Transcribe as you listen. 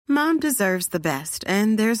Mom deserves the best,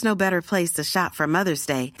 and there's no better place to shop for Mother's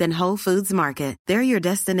Day than Whole Foods Market. They're your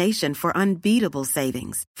destination for unbeatable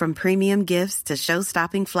savings, from premium gifts to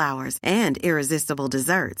show-stopping flowers and irresistible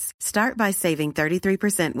desserts. Start by saving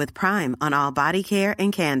 33% with Prime on all body care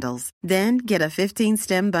and candles. Then get a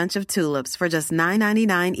 15-stem bunch of tulips for just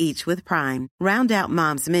 $9.99 each with Prime. Round out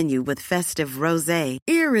Mom's menu with festive rosé,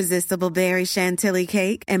 irresistible berry chantilly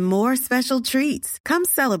cake, and more special treats. Come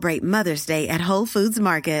celebrate Mother's Day at Whole Foods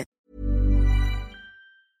Market.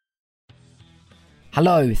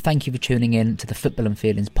 Hello, thank you for tuning in to the Football and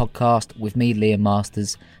Feelings podcast with me, Liam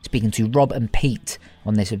Masters, speaking to Rob and Pete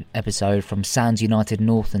on this episode from Sands United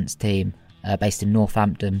Northants team based in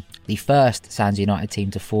Northampton, the first Sands United team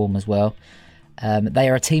to form as well. They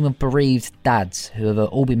are a team of bereaved dads who have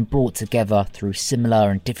all been brought together through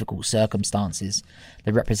similar and difficult circumstances.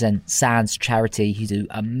 They represent Sands Charity, who do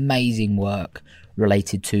amazing work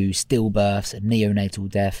related to stillbirths and neonatal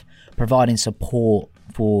death, providing support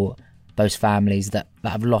for those families that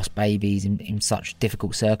have lost babies in such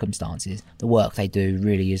difficult circumstances. The work they do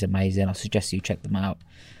really is amazing. I suggest you check them out.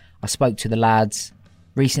 I spoke to the lads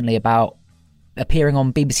recently about appearing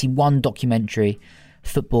on BBC One documentary,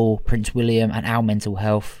 Football, Prince William and Our Mental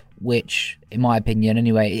Health, which, in my opinion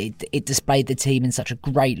anyway, it displayed the team in such a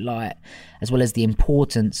great light, as well as the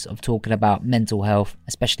importance of talking about mental health,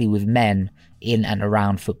 especially with men in and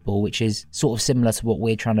around football, which is sort of similar to what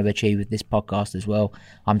we're trying to achieve with this podcast as well.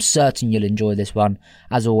 I'm certain you'll enjoy this one.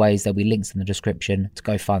 As always, there'll be links in the description to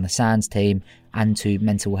go find the Sands team and to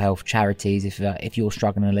mental health charities if you're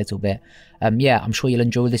struggling a little bit. I'm sure you'll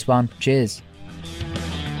enjoy this one. Cheers.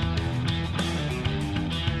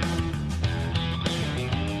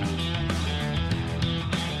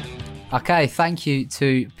 Okay, thank you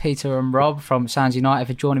to Peter and Rob from Sands United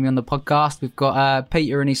for joining me on the podcast. We've got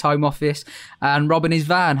Peter in his home office and Rob in his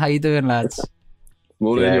van. How you doing, lads?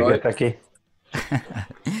 Morning, yeah, good, thank you.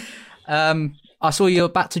 I saw you were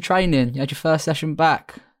back to training. You had your first session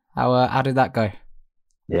back. How did that go?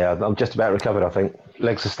 Yeah, I'm just about recovered, I think.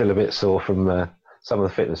 Legs are still a bit sore from some of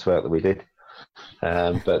the fitness work that we did.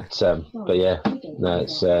 But yeah, no,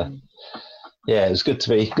 it's it was good to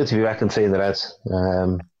be back and seeing the lads.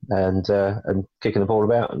 And kicking the ball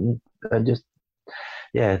about and just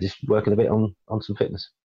working a bit on some fitness.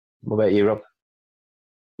 What about you, Rob?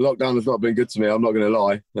 Lockdown has not been good to me, I'm not going to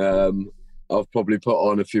lie. I've probably put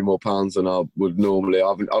on a few more pounds than I would normally.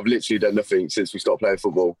 I've literally done nothing since we stopped playing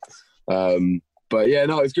football. But yeah,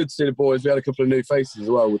 no, it's good to see the boys. We had a couple of new faces as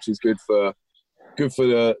well, which is good for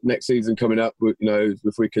the next season coming up. You know,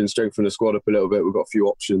 if we can strengthen the squad up a little bit, we've got a few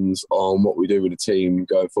options on what we do with the team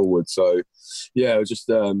going forward. So, yeah, just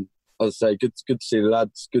as I say, good to see the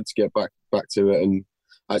lads. Good to get back to it and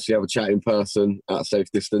actually have a chat in person at a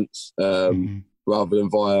safe distance, rather than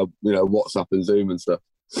via WhatsApp and Zoom and stuff.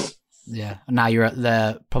 Yeah, now you're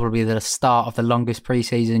at probably the start of the longest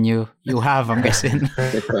pre-season you'll have, I'm guessing.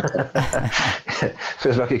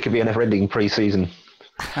 Feels like it could be a never-ending pre-season.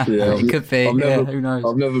 Yeah, it could be. Who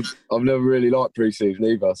knows? I've never really liked pre-season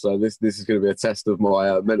either, so this is going to be a test of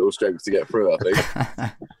my mental strength to get through, I think.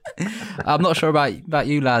 I'm not sure about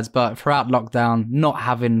you lads, but throughout lockdown, not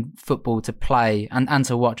having football to play and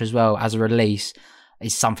to watch as well as a release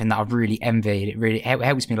is something that I've really envied. It really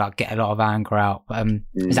helps me get a lot of anger out. But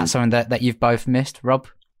is that something that you've both missed, Rob?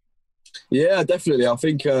 Yeah, definitely. I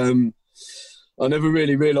think I never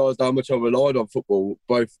really realised how much I relied on football,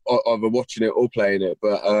 both either watching it or playing it,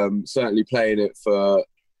 but certainly playing it for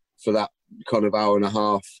that kind of hour and a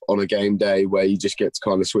half on a game day where you just get to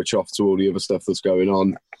kind of switch off to all the other stuff that's going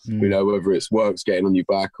on, whether it's work's getting on your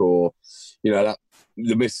back or, that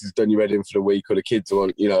the missus has done your head in for the week or the kids are on,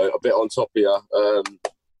 a bit on top of you.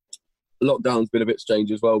 Lockdown's been a bit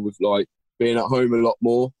strange as well with being at home a lot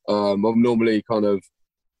more. I'm normally kind of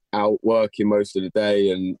out working most of the day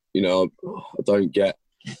and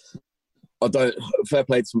fair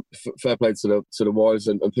play to the wives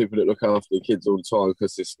and people that look after the kids all the time,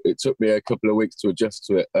 because it took me a couple of weeks to adjust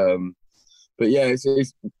to it, but yeah,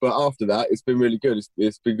 but after that it's been really good.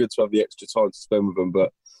 It's been good to have the extra time to spend with them,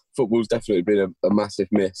 but football's definitely been a massive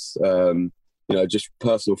miss, just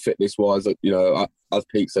personal fitness wise. As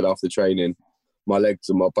Pete said, after training my legs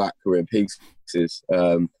and my back were in pieces.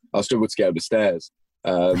 I struggled to get up the stairs.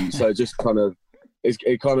 So just kind of,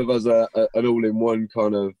 it kind of has an all-in-one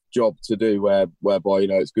kind of job to do whereby,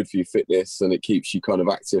 it's good for your fitness and it keeps you kind of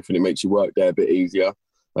active and it makes your work day a bit easier.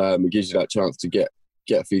 It gives you that chance to get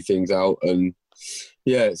a few things out, and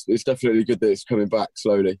yeah, it's definitely good that it's coming back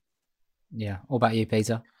slowly. Yeah. What about you,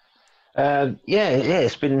 Peter?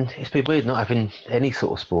 It's been weird not having any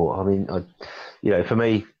sort of sport. I mean, for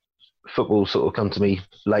me, football sort of come to me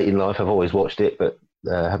late in life. I've always watched it, but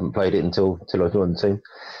haven't played it until I joined the team.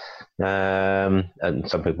 And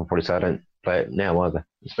some people probably say I don't play it now either,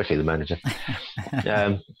 especially the manager.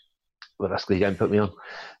 Well, that's because you don't put me on.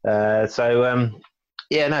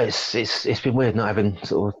 Yeah, no, it's been weird not having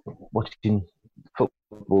sort of watching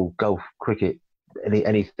football, golf, cricket,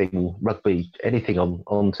 anything, rugby, anything on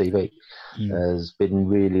TV has been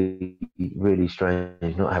really, really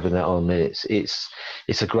strange not having that on. It's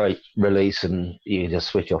a great release, and you can just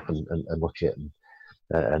switch off and watch it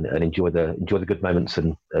and enjoy the good moments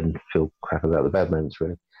and feel crap about the bad moments,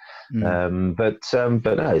 really. But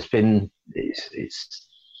no,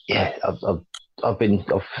 I've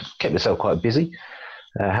kept myself quite busy.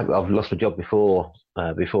 I've lost my job before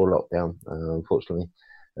lockdown, unfortunately,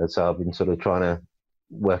 so I've been sort of trying to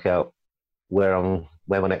work out where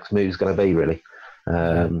my next move is going to be. Really,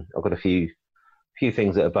 I've got a few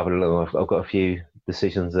things that are bubbling along. I've got a few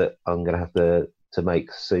decisions that I'm going to have to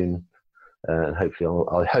make soon, and hopefully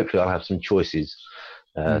I'll have some choices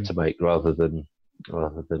to make rather than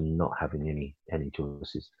not having any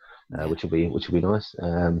choices, which will be nice.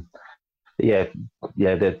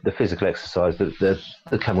 The physical exercise, the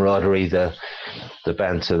camaraderie, the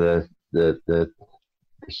banter, the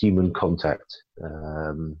human contact.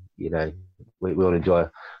 We all enjoy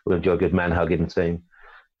a good man hug in the team,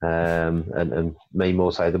 and me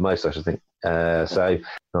more so than most, I should think. So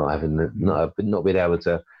not being able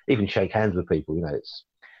to even shake hands with people, it's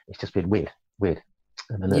just been weird,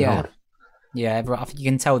 and then hard. Yeah, I think you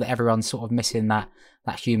can tell that everyone's sort of missing that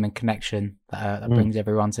human connection that brings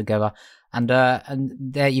everyone together. And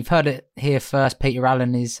there, you've heard it here first. Peter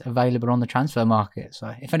Allen is available on the transfer market.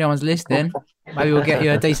 So if anyone's listening, maybe we'll get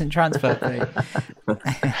you a decent transfer fee.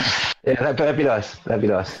 Yeah, that'd be nice.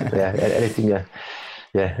 Yeah, anything.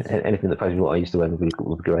 Anything that pays me what I used to earn would be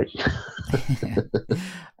great.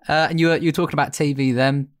 And you were talking about TV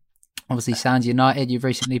then. Obviously, Sounds United. You've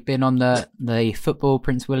recently been on the football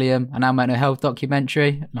Prince William and our mental health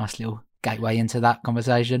documentary. Nice little gateway into that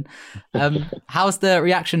conversation. How's the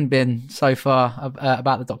reaction been so far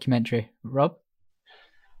about the documentary, Rob?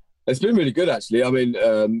 It's been really good, actually. I mean,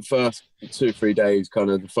 first 2-3 days,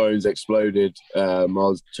 kind of the phones exploded. I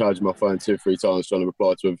was charging my phone 2-3 times trying to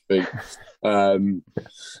reply to everything.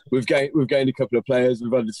 We've gained a couple of players.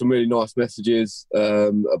 We've had some really nice messages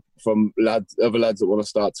from other lads that want to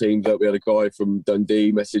start teams. We had a guy from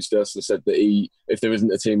Dundee messaged us and said that if there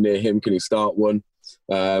isn't a team near him, can he start one?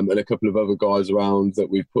 And a couple of other guys around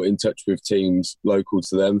that we've put in touch with teams local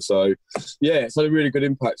to them. So, yeah, it's had a really good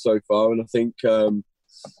impact so far. And I think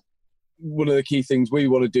one of the key things we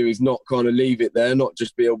want to do is not kind of leave it there, not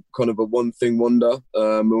just be a kind of a one-thing wonder.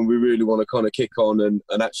 And we really want to kind of kick on and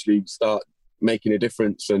actually start making a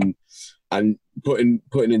difference and putting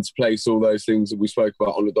into place all those things that we spoke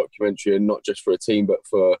about on the documentary, and not just for a team, but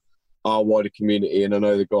for our wider community. And I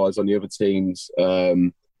know the guys on the other teams are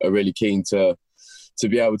really keen to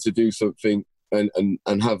be able to do something and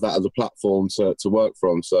have that as a platform to work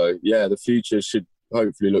from. So yeah, the future should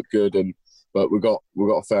hopefully look good, but we've got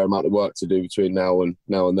a fair amount of work to do between now and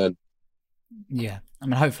then. Yeah, I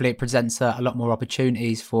mean, hopefully it presents a lot more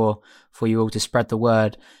opportunities for you all to spread the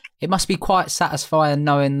word. It must be quite satisfying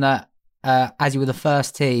knowing that as you were the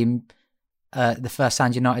first team, the first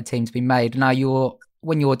Sounds United team to be made. Now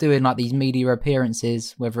when you're doing like these media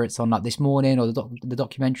appearances, whether it's on like This Morning or the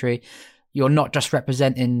documentary, you're not just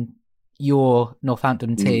representing your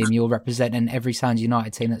Northampton team, you're representing every Sounds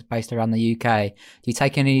United team that's based around the UK. Do you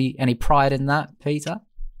take any pride in that, Peter?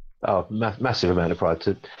 Oh, massive amount of pride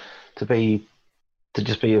to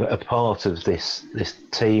just be a part of this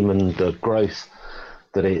team and the growth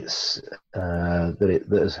that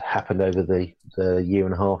that has happened over the year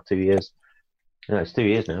and a half, 2 years. It's 2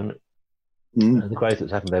 years now, isn't it? The growth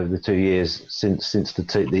that's happened over the 2 years since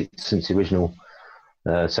the original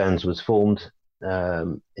Sounds was formed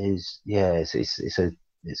it's a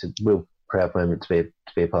real proud moment to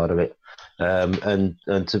be a part of it,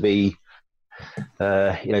 and to be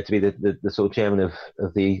the sort of chairman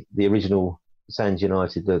of the original Sounds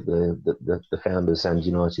United, the founder of Sounds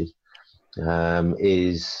United,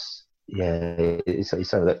 it's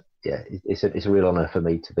something that it's a real honour for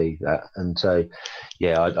me to be that. And so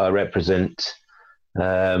I represent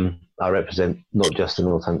not just the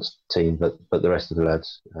Northampton team, but the rest of the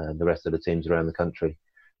lads, the rest of the teams around the country,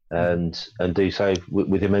 and do so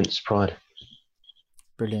with immense pride.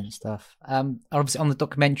 Brilliant stuff. Obviously, on the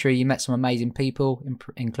documentary, you met some amazing people,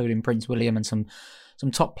 including Prince William and some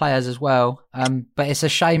top players as well. But it's a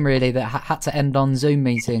shame, really, that had to end on Zoom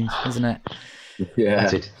meetings, isn't it? Yeah,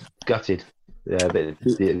 gutted. Yeah, but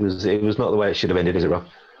it was not the way it should have ended, is it, Rob?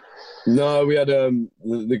 No, we had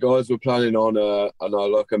the guys were planning on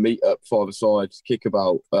like a meet up five-a-side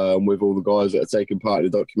kickabout with all the guys that are taking part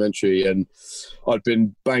in the documentary, and I'd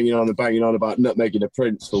been banging on about nutmegging a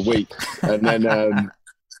prince for weeks, and then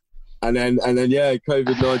yeah,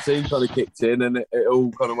 COVID-19 kind of kicked in, and it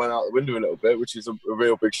all kind of went out the window a little bit, which is a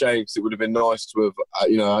real big shame, because it would have been nice to have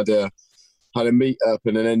had a meet up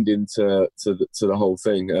and an ending to the whole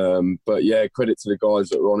thing. But yeah, credit to the guys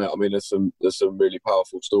that were on it. I mean, there's some really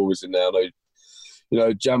powerful stories in there. I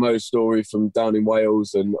know, Jamo's story from down in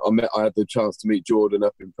Wales, and I had the chance to meet Jordan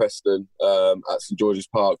up in Preston at St George's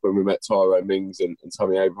Park when we met Tyrone Mings and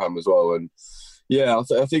Tommy Abraham as well. And yeah,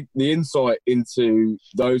 I think the insight into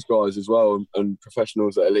those guys as well, and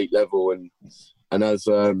professionals at elite level, and as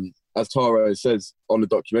Tyrone says on the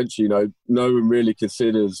documentary, no one really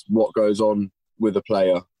considers what goes on with a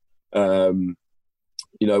player,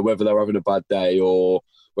 whether they're having a bad day or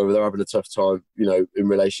whether they're having a tough time, in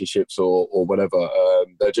relationships or whatever.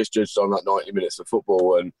 They're just judged on that 90 minutes of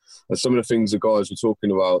football. And some of the things the guys were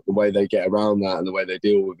talking about, the way they get around that and the way they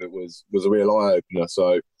deal with it was a real eye-opener.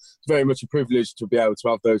 So it's very much a privilege to be able to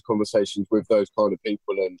have those conversations with those kind of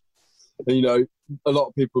people. And a lot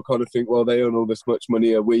of people kind of think, well, they earn all this much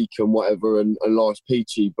money a week and whatever, and life's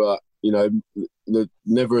peachy. But,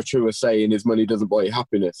 never a truer saying is money doesn't buy you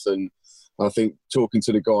happiness. And I think talking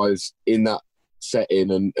to the guys in that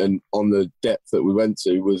setting and on the depth that we went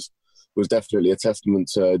to was definitely a testament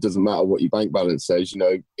to it doesn't matter what your bank balance says,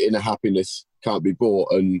 inner happiness can't be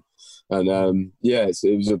bought. And the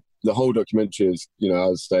whole documentary is, as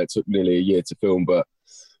I say, it took nearly a year to film, but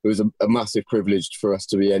it was a massive privilege for us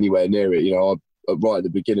to be anywhere near it. Right at the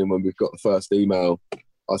beginning when we've got the first email,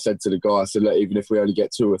 I said to the guy, look, even if we only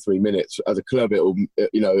get 2 or 3 minutes as a club, it'll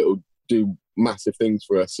do massive things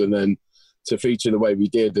for us. And then to feature the way we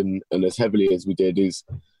did and as heavily as we did is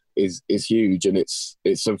huge. And it's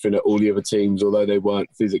something that all the other teams, although they weren't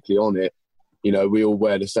physically on it, we all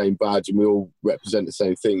wear the same badge and we all represent the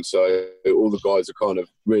same thing. So all the guys are kind of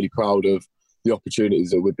really proud of the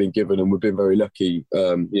opportunities that we've been given, and we've been very lucky.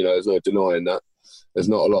 There's no denying that. There's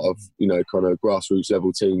not a lot of, kind of grassroots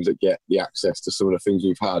level teams that get the access to some of the things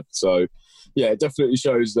we've had. So, yeah, it definitely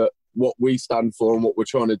shows that what we stand for and what we're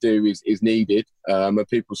trying to do is needed, and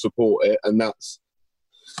people support it. And that's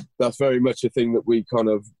very much a thing that we kind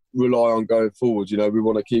of rely on going forward. We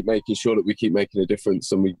want to keep making sure that we keep making a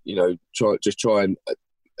difference, and we, try and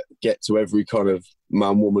get to every kind of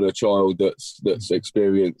man, woman, or child that's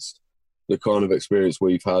experienced the kind of experience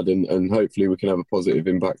we've had, and hopefully we can have a positive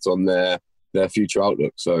impact on their future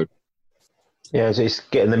outlook. So yeah, so it's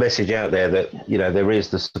getting the message out there that there is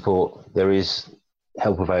the support, there is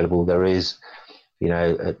help available, there is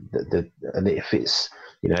and if it's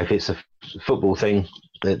a football thing,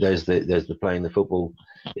 there's the playing the football.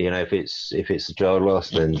 If it's a child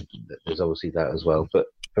loss, then there's obviously that as well. But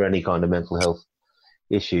for any kind of mental health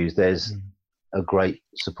issues, there's a great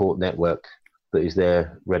support network that is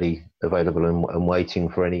there, ready, available, and waiting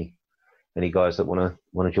for any guys that want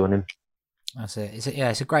to join in. That's it.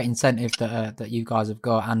 It's a great incentive that you guys have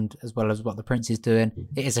got, and as well as what the Prince is doing.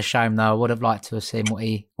 It is a shame though. I would have liked to have seen what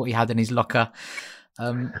he had in his locker.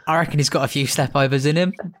 I reckon he's got a few stepovers in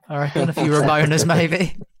him. I reckon a few Ramonas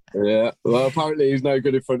maybe. Yeah. Well, apparently he's no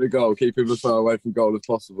good in front of goal. Keep him as far away from goal as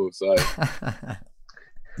possible. So.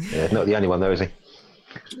 Yeah, not the only one though, is he?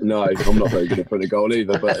 No, I'm not very good in front of goal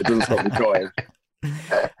either, but it doesn't stop me trying.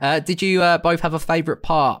 Did you both have a favourite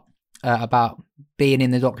part about being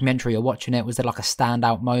in the documentary or watching it? Was there like a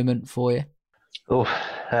standout moment for you? Oh,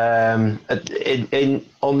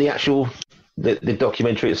 on the actual the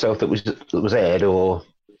documentary itself that was aired, or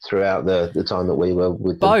throughout the time that we were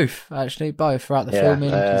with them? Both throughout the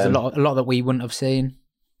filming. There's a lot that we wouldn't have seen.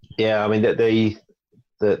 Yeah, I mean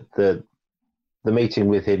the meeting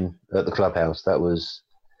with him at the clubhouse, that was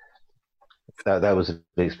an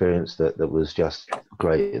experience that was just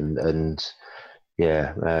great, and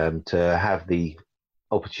to have the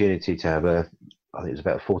opportunity to have I think it was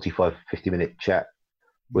about a 45-50 minute chat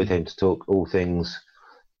with him to talk all things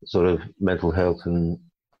sort of mental health and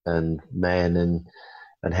men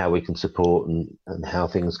and how we can support and how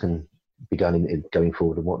things can be done in going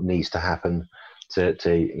forward, and what needs to happen to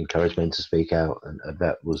encourage men to speak out, and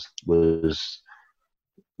that was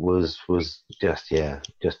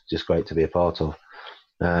just great to be a part of.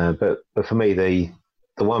 But for me, the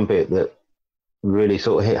one bit that really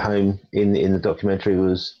sort of hit home in the documentary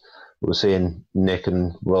was seeing Nick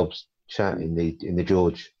and Rob's chat in the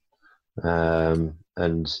George, and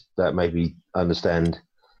that made me understand.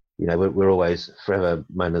 We're always forever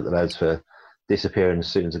moaning at the lads for disappearing as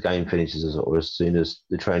soon as the game finishes or as soon as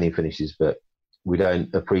the training finishes, but we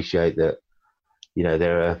don't appreciate that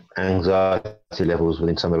there are anxiety levels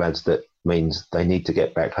within some of the lads that means they need to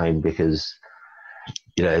get back home because,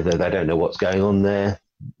 they don't know what's going on there.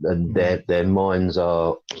 And their minds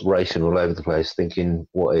are racing all over the place, thinking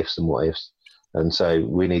what ifs and what ifs. And so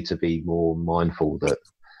we need to be more mindful that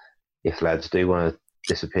if lads do want to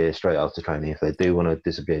disappear straight after training, if they do want to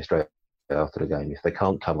disappear straight after the game, if they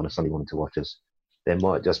can't come on a Sunday morning to watch us, there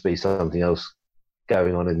might just be something else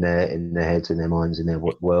going on in their heads, in their minds, in their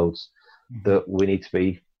worlds that we need to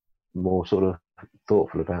be more sort of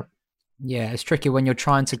thoughtful about. Yeah, it's tricky when you're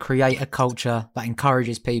trying to create a culture that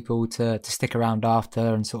encourages people to stick around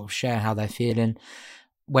after and sort of share how they're feeling.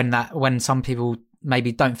 When some people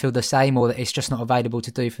maybe don't feel the same, or that it's just not available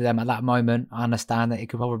to do for them at that moment, I understand that it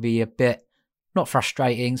could probably be a bit, not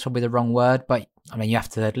frustrating, it's probably the wrong word, but I mean, you have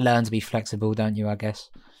to learn to be flexible, don't you, I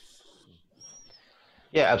guess?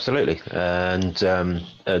 Yeah, absolutely. And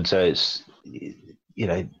so it's,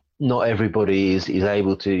 not everybody is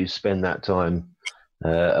able to spend that time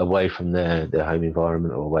away from their home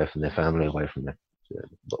environment, or away from their family, away from their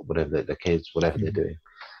whatever their kids, whatever they're doing.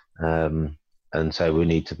 And so we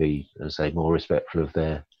need to be, as I say, more respectful of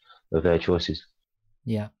their choices.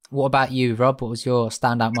 Yeah. What about you, Rob? What was your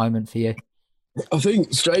standout moment for you? I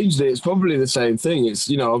think, strangely, it's probably the same thing. It's,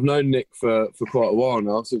 I've known Nick for quite a while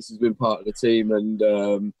now, since he's been part of the team.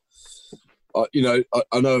 And, I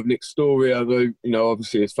know of Nick's story. I know,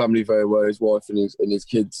 obviously his family very well, his wife and his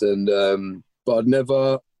kids. And, but I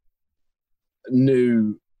never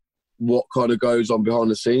knew what kind of goes on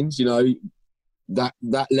behind the scenes,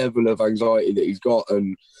 that level of anxiety that he's got,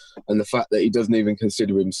 and the fact that he doesn't even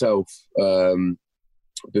consider himself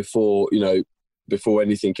before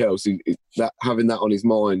anything else. That having that on his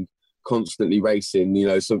mind, constantly racing,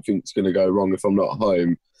 something's going to go wrong if I'm not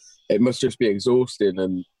home. It must just be exhausting,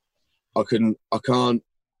 and I can't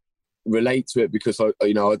relate to it because I'm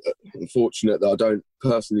fortunate that I don't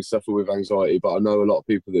personally suffer with anxiety, but I know a lot of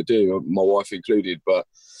people that do, my wife included. But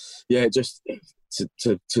yeah, just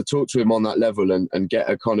to talk to him on that level and get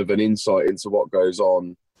a kind of an insight into what goes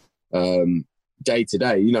on day to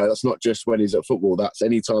day. That's not just when he's at football. That's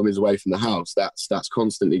any time he's away from the house. That's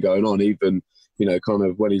constantly going on. Even kind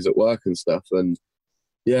of when he's at work and stuff. And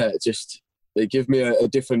yeah, it gives me a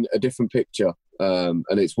different picture. And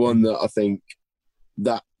it's one that I think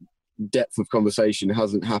that depth of conversation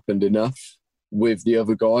hasn't happened enough with the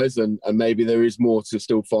other guys, and maybe there is more to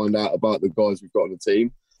still find out about the guys we've got on the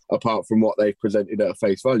team, apart from what they've presented at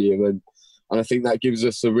face value. And I think that gives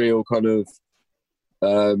us a real kind of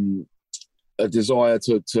a desire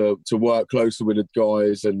to work closer with the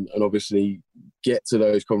guys and obviously get to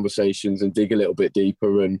those conversations and dig a little bit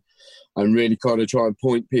deeper and really kind of try and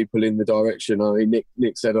point people in the direction. I mean,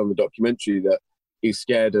 Nick said on the documentary that he's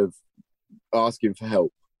scared of asking for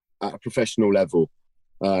help at a professional level.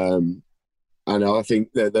 And I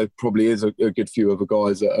think that there probably is a good few other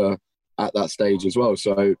guys that are at that stage as well.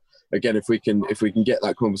 So again, if we can get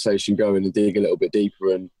that conversation going and dig a little bit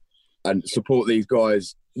deeper and support these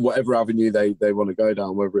guys, whatever avenue they want to go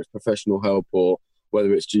down, whether it's professional help or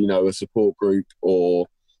whether it's a support group or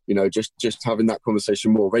just having that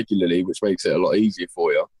conversation more regularly, which makes it a lot easier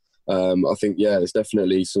for you. I think there's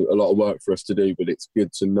definitely a lot of work for us to do, but it's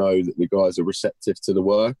good to know that the guys are receptive to the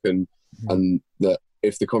work and that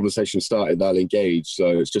if the conversation started, they'll engage. So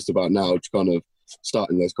it's just about now kind of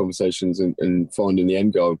starting those conversations and finding the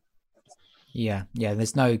end goal. Yeah.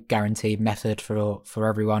 There's no guaranteed method for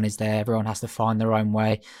everyone, is there? Everyone has to find their own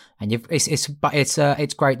way, and it's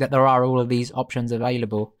great that there are all of these options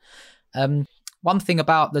available. One thing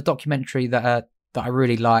about the documentary that I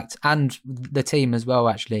really liked, and the team as well,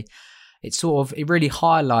 actually, it really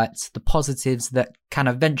highlights the positives that can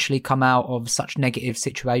eventually come out of such negative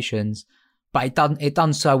situations, but it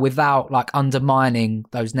done so without like undermining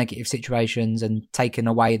those negative situations and taking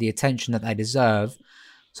away the attention that they deserve.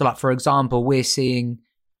 So, like, for example, we're seeing,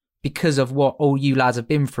 because of what all you lads have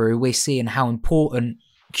been through, we're seeing how important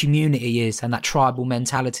community is and that tribal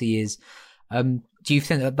mentality is. Do you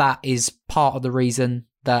think that is part of the reason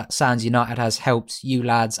that Sands United has helped you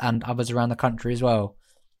lads and others around the country as well?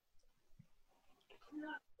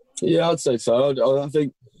 Yeah, I'd say so. I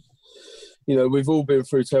think, we've all been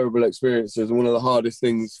through terrible experiences, and one of the hardest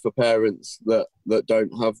things for parents that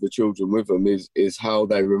don't have the children with them is how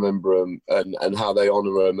they remember them and how they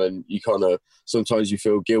honour them. And you kind of, sometimes you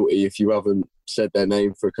feel guilty if you haven't said their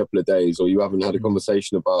name for a couple of days or you haven't had a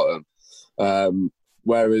conversation about them.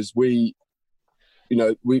 Whereas we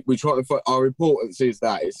try to find, our importance is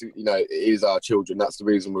that it is our children. That's the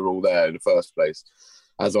reason we're all there in the first place.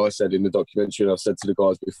 As I said in the documentary, and I've said to the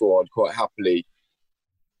guys before, I'd quite happily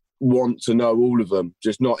want to know all of them,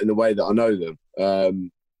 just not in the way that I know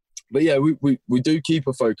them. but yeah, we do keep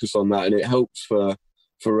a focus on that, and it helps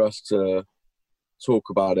for us to talk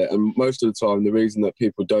about it. And most of the time, the reason that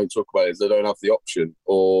people don't talk about it is they don't have the option,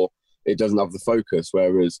 or it doesn't have the focus.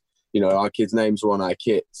 Whereas, our kids' names are on our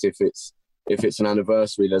kits. If it's an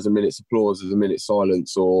anniversary, there's a minute's applause, there's a minute's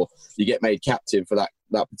silence, or you get made captain for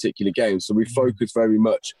that particular game. So we focus very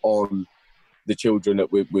much on the children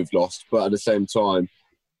that we've lost, but at the same time,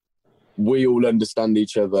 we all understand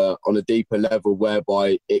each other on a deeper level,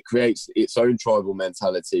 whereby it creates its own tribal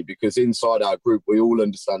mentality, because inside our group, we all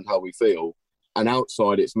understand how we feel. And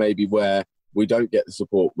outside, it's maybe where we don't get the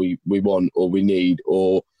support we want or we need,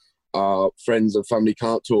 or our friends and family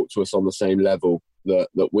can't talk to us on the same level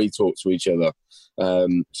that we talk to each other.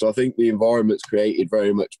 So I think the environment's created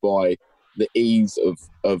very much by the ease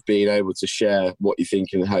of being able to share what you're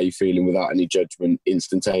thinking and how you're feeling without any judgment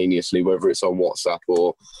instantaneously, whether it's on WhatsApp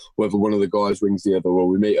or whether one of the guys rings the other, or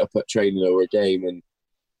we meet up at training or a game, and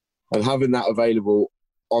having that available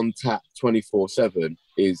on tap 24/7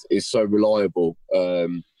 is so reliable.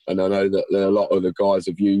 And I know that a lot of the guys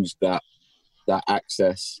have used that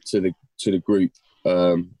access to the group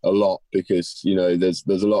a lot, because there's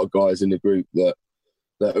a lot of guys in the group that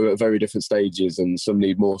are at very different stages, and some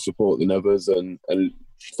need more support than others. And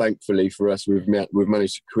thankfully for us, we've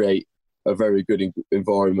managed to create a very good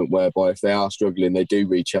environment whereby if they are struggling, they do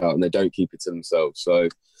reach out and they don't keep it to themselves. So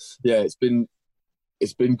yeah, it's been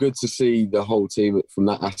good to see the whole team from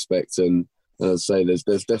that aspect. And as I say,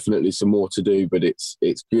 there's definitely some more to do, but it's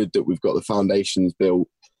good that we've got the foundations built,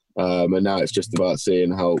 and now it's just about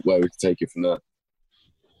seeing where we can take it from there.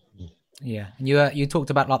 Yeah, and you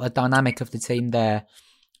talked about like the dynamic of the team there.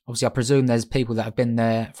 Obviously, I presume there's people that have been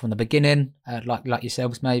there from the beginning, like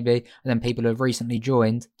yourselves maybe, and then people who have recently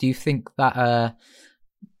joined. Do you think that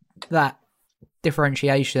that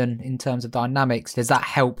differentiation in terms of dynamics, does that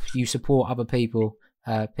help you support other people,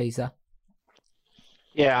 Peter?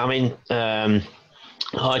 Yeah, I mean,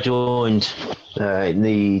 I joined in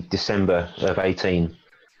the December of 18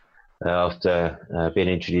 after being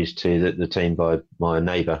introduced to the team by my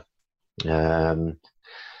neighbour.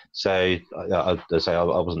 So I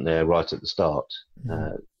wasn't there right at the start,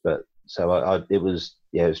 but so it was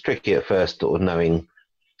tricky at first, sort of knowing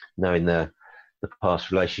the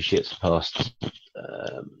past relationships, past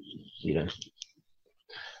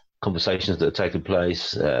conversations that have taken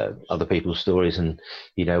place, other people's stories, and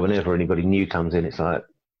whenever anybody new comes in, it's like,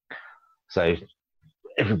 so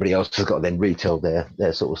everybody else has got to then retell their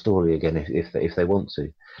sort of story again if they want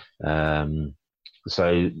to.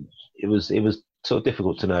 So it was sort of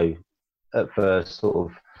difficult to know at first, sort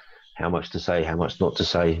of how much to say, how much not to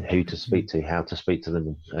say, who to speak to, how to speak to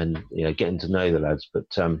them, and getting to know the lads. But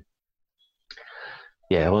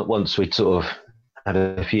once we'd sort of had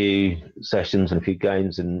a few sessions and a few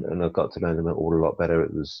games, and I got to know them all a lot better,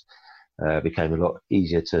 it was became a lot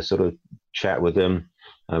easier to sort of chat with them.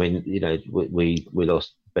 I mean, we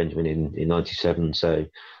lost Benjamin in 97, so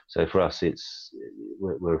for us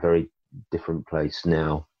we're a very different place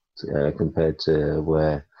now compared to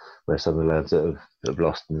where some of the lads that have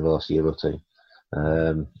lost in the last year or two.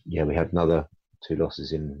 We had another 2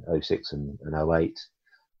 losses in 06 and 08,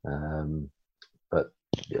 but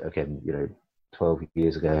again, 12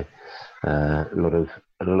 years ago, a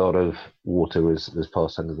lot of water was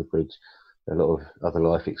passed under the bridge. A lot of other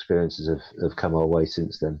life experiences have come our way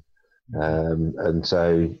since then, and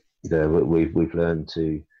so we've learned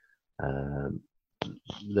to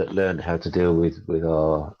learn how to deal with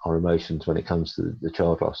our emotions when it comes to the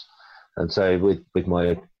child loss. And so with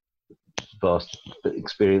my vast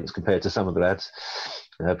experience compared to some of the lads,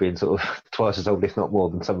 being sort of twice as old, if not more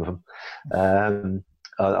than some of them,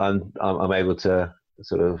 I'm able to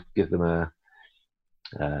sort of give them a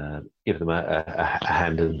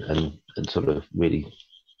hand and sort of really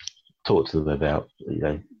talk to them about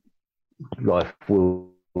life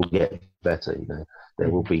will get better. There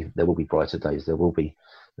will be brighter days. There will be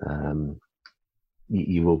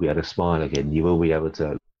you will be able to smile again. You will be able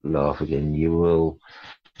to laugh again. You will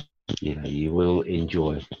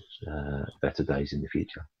enjoy better days in the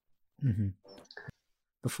future. Mm-hmm.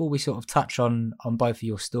 Before we sort of touch on both of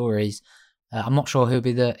your stories, I'm not sure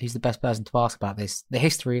who's the best person to ask about this. The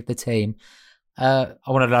history of the team. I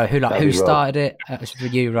want to know who started it. It's for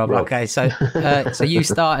you, Rob. Okay, so you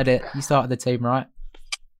started it. You started the team, right?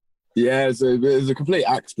 Yeah, it was a complete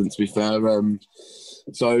accident, to be fair.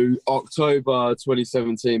 So October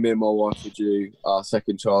 2017, me and my wife were due our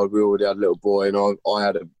second child. We already had a little boy, and I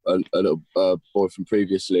had a little boy from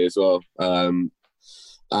previously as well.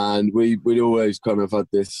 And we'd always kind of had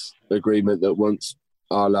this agreement that once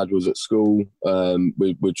our lad was at school,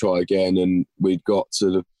 we'd try again. And we'd got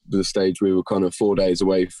to the stage we were kind of 4 days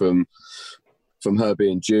away from her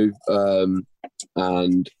being due.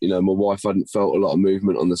 And, you know, my wife hadn't felt a lot of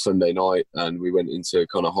movement on the Sunday night, and we went into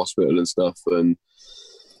kind of hospital and stuff. And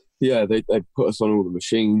yeah, they put us on all the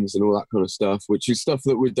machines and all that kind of stuff, which is stuff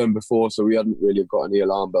that we'd done before. So we hadn't really got any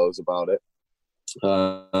alarm bells about it.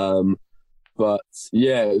 But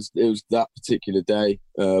yeah, it was that particular day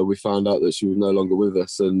we found out that she was no longer with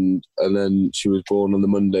us, and then she was born on the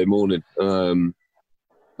Monday morning. And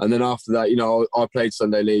then after that, you know, I played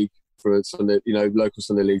Sunday League for a Sunday, you know, local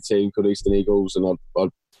Sunday League team called Eastern Eagles, and I'd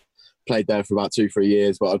played there for about 2-3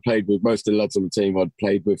 years. But I'd played with most of the lads on the team I'd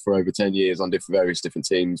played with for over 10 years on various different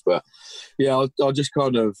teams. But yeah, I just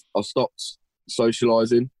kind of stopped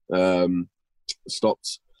socialising,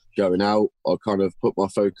 stopped going out. I kind of put my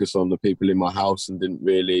focus on the people in my house and didn't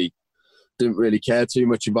really care too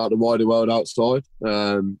much about the wider world outside.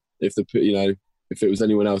 If it was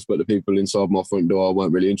anyone else but the people inside my front door, I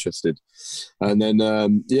weren't really interested. And then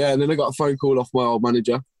and then I got a phone call off my old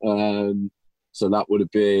manager. So that would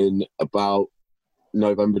have been about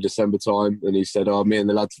November, December time, and he said, me and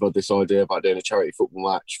the lads have had this idea about doing a charity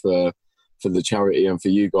football match for the charity and for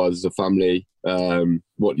you guys as a family.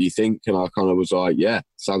 What do you think? And I kind of was like, yeah,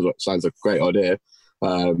 sounds like a great idea.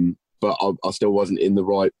 But I still wasn't in the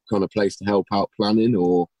right kind of place to help out planning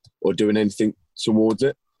or doing anything towards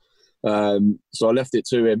it. So I left it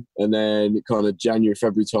to him, and then kind of January,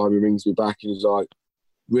 February time, he rings me back and he's like,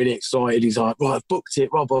 really excited. He's like, right, I've booked it,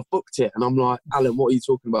 Rob, I've booked it. And I'm like, Alan, what are you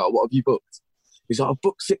talking about? What have you booked? He's like, I've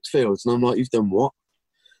booked Sixfields. And I'm like, you've done what?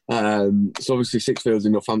 So obviously Sixfields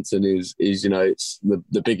in Northampton is you know, it's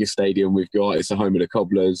the biggest stadium we've got. It's the home of the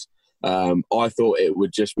Cobblers. I thought it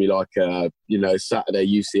would just be like a, you know, Saturday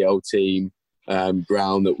UCL team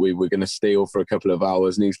ground that we were going to steal for a couple of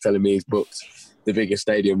hours, and he's telling me he's booked the biggest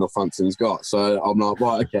stadium Northampton's got. So I'm like,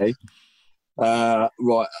 right, okay.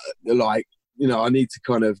 Like, you know, I need to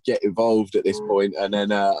kind of get involved at this point. And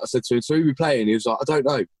then I said to him, so who are we playing? He was like, I don't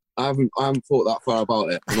know. I haven't thought that far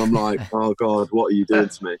about it. And I'm like, oh God, what are you doing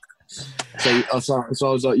to me? So I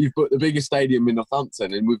was like, you've booked the biggest stadium in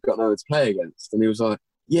Northampton and we've got no one to play against. And he was like,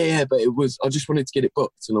 yeah, but I just wanted to get it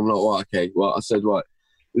booked. And I'm like, right, okay. Well, I said, right,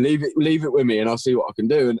 leave it with me and I'll see what I can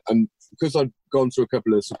do. And because I'd gone to a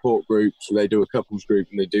couple of support groups, they do a couples group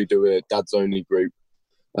and they do a dads only group.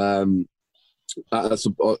 A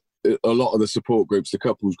lot of the support groups, the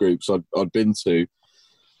couples groups I'd been to,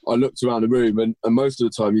 I looked around the room and most of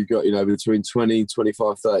the time you've got, you know, between 20,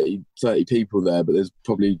 25, 30 people there, but there's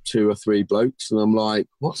probably 2 or 3 blokes. And I'm like,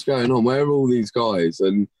 what's going on? Where are all these guys?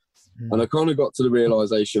 And I kind of got to the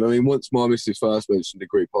realisation, I mean, once my missus first mentioned the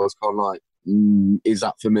group, I was kind of like, is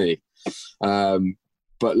that for me?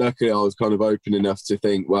 But luckily I was kind of open enough to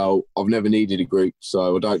think, well, I've never needed a group,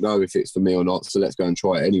 so I don't know if it's for me or not, so let's go and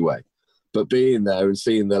try it anyway. But being there and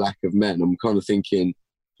seeing the lack of men, I'm kind of thinking,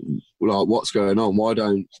 like, what's going on? Why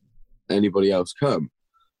don't anybody else come?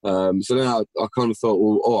 So then I kind of thought,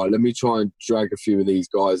 well, all right, let me try and drag a few of these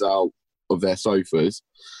guys out of their sofas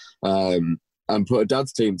and put a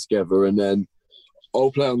dad's team together, and then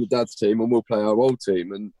I'll play on the dad's team and we'll play our old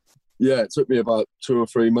team. And yeah, it took me about 2 or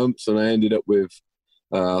 3 months, and I ended up with,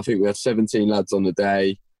 I think we had 17 lads on the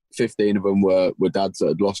day. 15 of them were dads that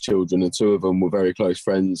had lost children, and 2 of them were very close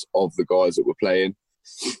friends of the guys that were playing.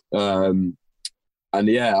 And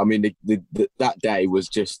yeah, I mean, that day was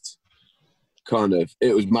just kind of,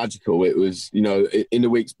 it was magical. It was, you know, in the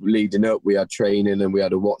weeks leading up, we had training and we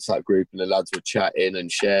had a WhatsApp group, and the lads were chatting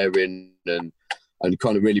and sharing and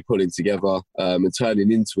kind of really pulling together and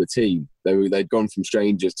turning into a team. They'd gone from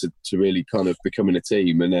strangers to really kind of becoming a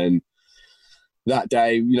team. And then that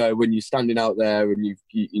day, you know, when you're standing out there and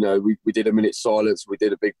you know, we did a minute's silence, we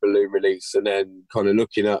did a big balloon release, and then kind of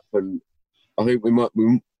looking up, and I think we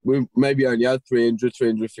maybe only had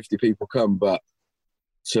 350 people come, but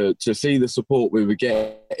to see the support we were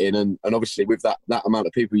getting, and obviously with that amount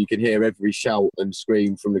of people, you can hear every shout and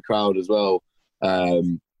scream from the crowd as well.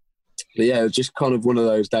 But yeah, it was just kind of one of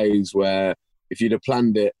those days where if you'd have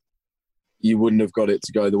planned it, you wouldn't have got it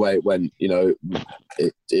to go the way it went. You know,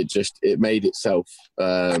 it made itself.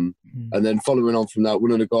 And then following on from that,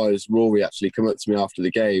 one of the guys, Rory, actually come up to me after the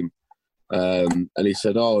game, and he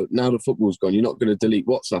said, "Oh, now the football's gone, you're not going to delete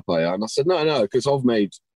WhatsApp, are you?" And I said, "No, because I've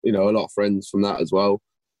made, you know, a lot of friends from that as well."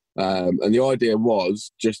 And the idea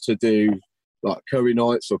was just to do like curry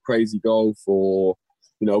nights or crazy golf or,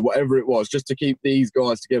 you know, whatever it was, just to keep these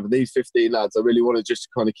guys together, these 15 lads. I really wanted just to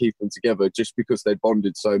kind of keep them together just because they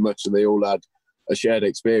bonded so much and they all had a shared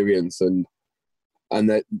experience, and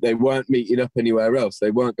they weren't meeting up anywhere else.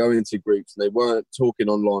 They weren't going to groups, and they weren't talking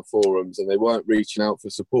online forums, and they weren't reaching out for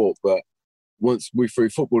support. But once we threw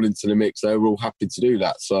football into the mix, they were all happy to do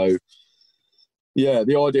that. So, yeah,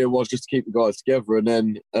 the idea was just to keep the guys together. And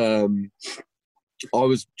then I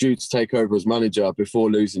was due to take over as manager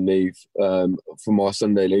before losing leave for my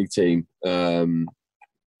Sunday League team. And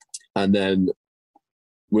then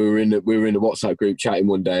we were in the WhatsApp group chatting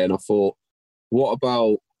one day, and I thought, what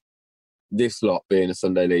about this lot being a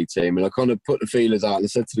Sunday League team? And I kind of put the feelers out and I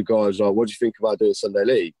said to the guys, like, what do you think about doing Sunday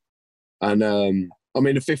League? And I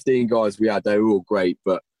mean, the 15 guys we had, they were all great,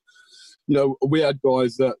 but you know, we had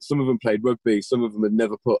guys that some of them played rugby, some of them had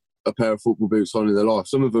never put a pair of football boots on in their life.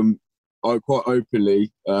 Some of them are quite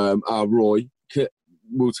openly, our Roy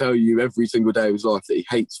will tell you every single day of his life that he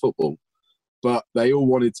hates football. But they all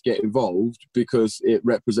wanted to get involved because it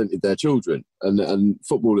represented their children. And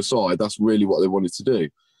football aside, that's really what they wanted to do.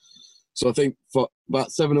 So I think for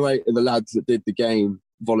about 7 or 8 of the lads that did the game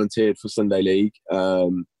volunteered for Sunday League.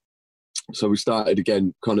 So we started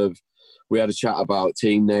again, we had a chat about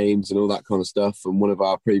team names and all that kind of stuff. And one of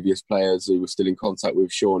our previous players who was still in contact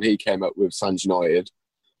with Sean, he came up with Sands United.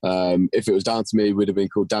 If it was down to me, it would have been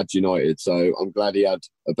called Dad United. So I'm glad he had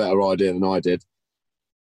a better idea than I did.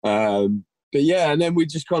 But yeah, and then we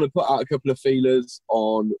just kind of put out a couple of feelers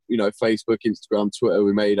on, you know, Facebook, Instagram, Twitter.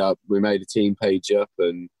 We made a team page up,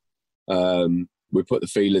 and we put the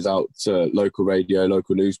feelers out to local radio,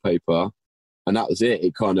 local newspaper, and that was it.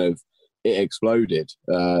 It exploded.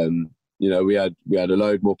 You know, we had a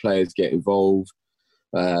load more players get involved,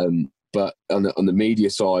 but on the media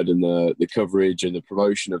side and the coverage and the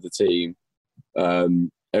promotion of the team,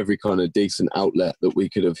 every kind of decent outlet that we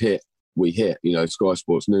could have hit, we hit. You know, Sky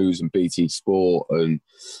Sports News and BT Sport, and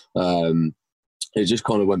it just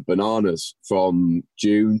kind of went bananas from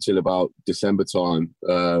June till about December time.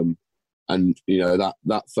 And you know,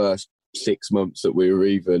 that first 6 months that we were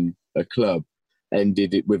even a club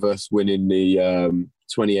ended it with us winning the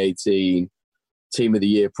 2018 Team of the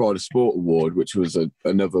Year Pride of Sport Award, which was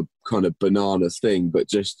another kind of bananas thing, but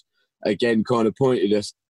just again kind of pointed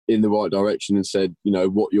us in the right direction and said, you know,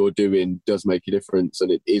 what you're doing does make a difference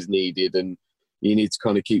and it is needed and you need to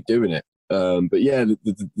kind of keep doing it. But yeah,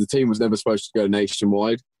 the team was never supposed to go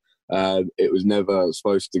nationwide. It was never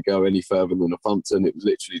supposed to go any further than Northampton. It was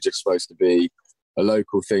literally just supposed to be a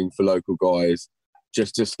local thing for local guys,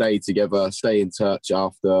 just to stay together, stay in touch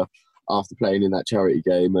after playing in that charity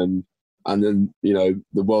game. And then, you know,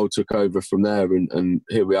 the world took over from there, and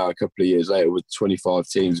here we are a couple of years later with 25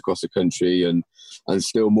 teams across the country and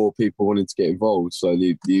still more people wanting to get involved. So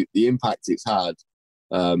the impact it's had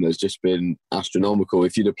has just been astronomical.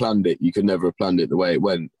 If you'd have planned it, you could never have planned it the way it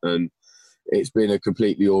went. And it's been a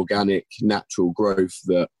completely organic, natural growth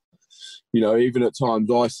that, you know, even at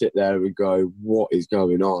times I sit there and go, what is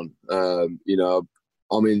going on? You know,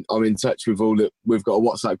 I'm in touch with we've got a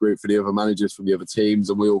WhatsApp group for the other managers from the other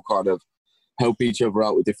teams, and we all kind of help each other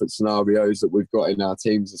out with different scenarios that we've got in our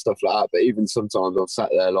teams and stuff like that. But even sometimes I've sat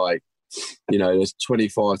there like, you know, there's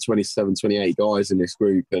 25, 27, 28 guys in this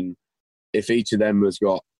group, and if each of them has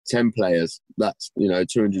got 10 players, that's, you know,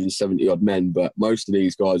 270 odd men, but most of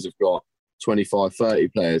these guys have got 25, 30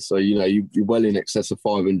 players. So, you know, you're well in excess of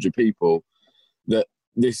 500 people that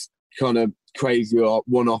this kind of crazy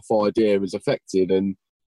one-off idea has affected. And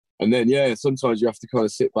then, yeah, sometimes you have to kind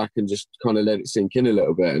of sit back and just kind of let it sink in a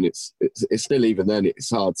little bit. And it's still, even then,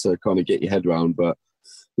 it's hard to kind of get your head around. But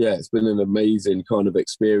yeah, it's been an amazing kind of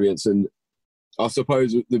experience. And I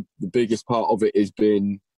suppose the biggest part of it has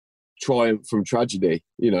been triumph from tragedy.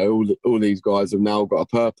 You know, all these guys have now got a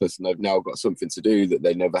purpose, and they've now got something to do that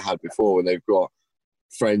they never had before. And they've got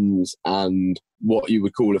friends and what you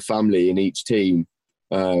would call a family in each team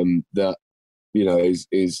that, you know,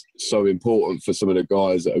 is so important for some of the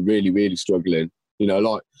guys that are really, really struggling. You know,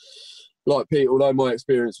 like Pete, although my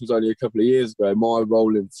experience was only a couple of years ago, my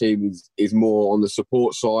role in the team is more on the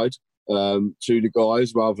support side to the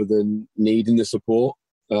guys rather than needing the support.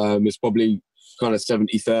 It's probably kind of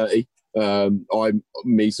 70-30. I'm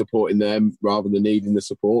me supporting them rather than needing the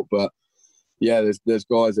support. But yeah, there's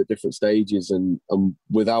guys at different stages, and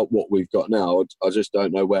without what we've got now, I just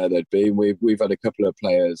don't know where they'd be. And we've had a couple of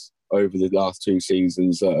players over the last 2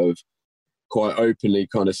 seasons that have quite openly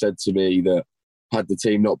kind of said to me that had the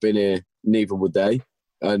team not been here, neither would they.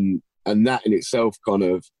 And that in itself kind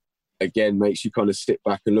of, again, makes you kind of sit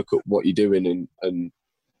back and look at what you're doing and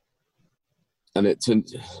it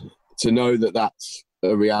to know that that's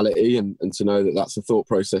a reality and to know that that's a thought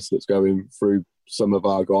process that's going through some of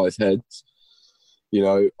our guys' heads. You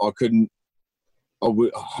know, I couldn't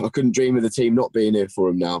dream of the team not being here for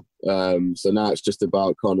them now. So now it's just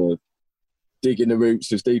about kind of digging the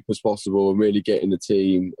roots as deep as possible and really getting the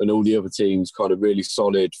team and all the other teams kind of really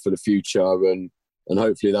solid for the future and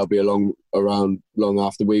hopefully they'll be around long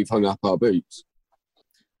after we've hung up our boots.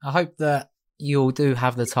 I hope that you all do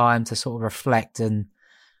have the time to sort of reflect and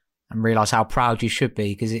realise how proud you should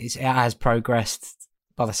be, because it has progressed,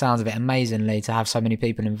 by the sounds of it, amazingly to have so many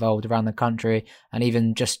people involved around the country, and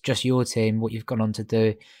even just your team, what you've gone on to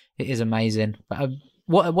do. It is amazing. But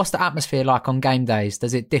what's the atmosphere like on game days?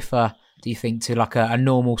 Does it differ, do you think, to like a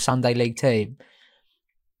normal Sunday League team?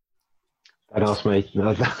 Don't ask me.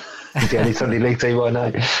 No, the only Sunday League team I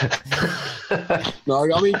know.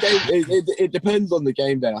 No, I mean, it depends on the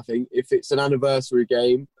game day, I think. If it's an anniversary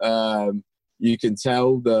game, you can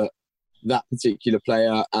tell that particular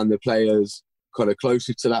player and the players kind of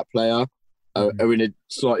closer to that player are in a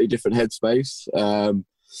slightly different headspace.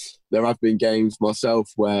 There have been games myself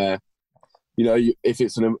where, you know, if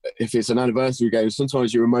it's an anniversary game,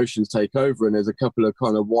 sometimes your emotions take over, and there's a couple of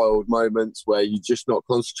kind of wild moments where you're just not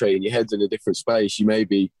concentrating. Your head's in a different space. You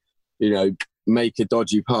maybe, you know, make a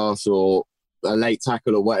dodgy pass or a late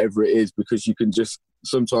tackle or whatever it is, because you can just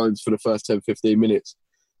sometimes for the first 10, 15 minutes,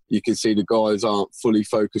 you can see the guys aren't fully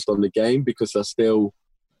focused on the game because they're still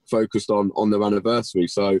focused on their anniversary.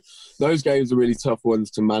 So those games are really tough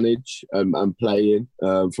ones to manage and play in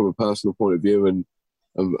from a personal point of view, and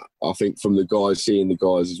I think from the guys seeing the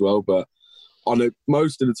guys as well. But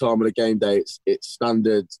most of the time on a game day, it's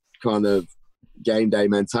standard kind of game day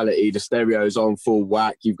mentality. The stereo's on full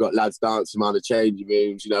whack. You've got lads dancing around the changing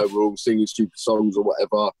rooms. You know, we're all singing stupid songs or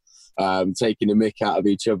whatever, taking the mick out of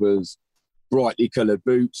each other's brightly coloured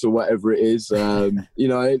boots or whatever it is. You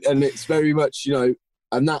know, and it's very much, you know,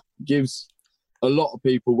 and that gives a lot of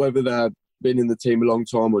people, whether they've been in the team a long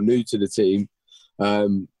time or new to the team,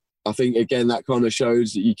 I think, again, that kind of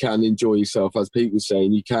shows that you can enjoy yourself. As Pete was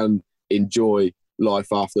saying, you can enjoy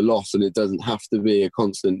life after loss, and it doesn't have to be a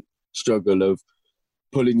constant struggle of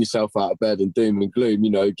pulling yourself out of bed and doom and gloom.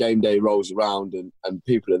 You know, game day rolls around and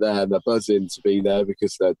people are there and they're buzzing to be there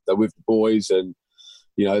because they're with the boys, and,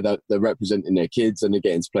 you know, they're representing their kids and they're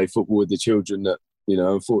getting to play football with the children that, you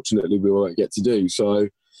know, unfortunately we won't get to do. So,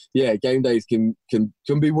 yeah, game days can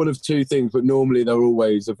be one of two things, but normally they're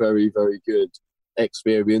always a very, very good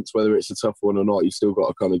experience. Whether it's a tough one or not, you still got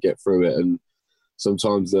to kind of get through it. And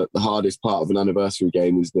sometimes the hardest part of an anniversary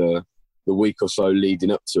game is the week or so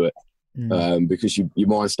leading up to it, because your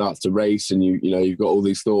mind starts to race and you know you've got all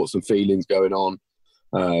these thoughts and feelings going on.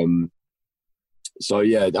 So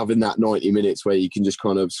yeah, having that 90 minutes where you can just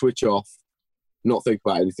kind of switch off, not think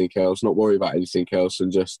about anything else, not worry about anything else,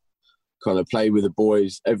 and just kind of play with the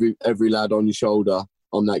boys. Every lad on your shoulder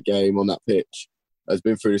on that game, on that pitch, has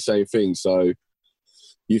been through the same thing. So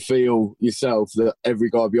you feel yourself that every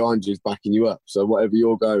guy behind you is backing you up. So whatever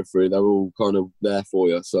you're going through, they're all kind of there for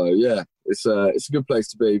you. So yeah, it's a good place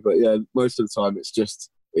to be. But yeah, most of the time it's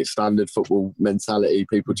standard football mentality,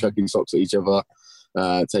 people chucking socks at each other,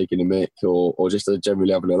 taking a mick, or just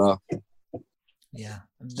generally having a laugh. Yeah.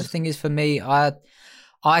 The thing is, for me, I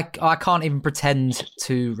can't even pretend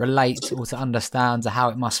to relate or to understand how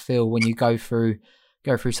it must feel when you go through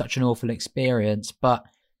such an awful experience. But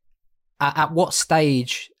at what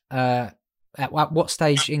stage in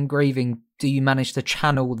grieving do you manage to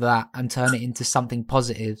channel that and turn it into something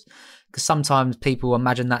positive? Because sometimes people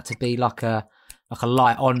imagine that to be like a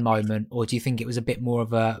light on moment, or do you think it was a bit more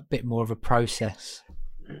of a process?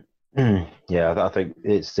 Yeah, I think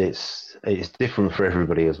it's different for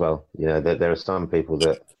everybody as well. You know, there are some people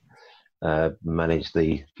that manage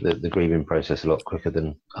the grieving process a lot quicker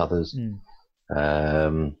than others,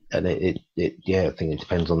 and I think it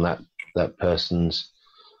depends on that person's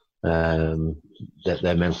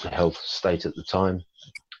their mental health state at the time,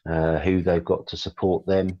 who they've got to support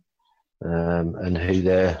them, and who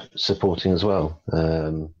they're supporting as well.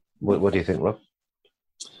 What do you think, Rob?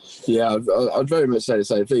 Yeah, I'd very much say the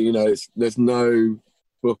same thing. You know, there's no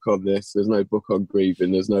book on this. There's no book on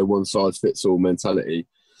grieving. There's no one-size-fits-all mentality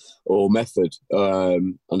or method.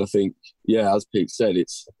 And I think, yeah, as Pete said,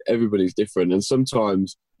 everybody's different. And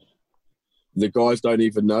sometimes the guys don't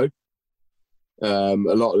even know. A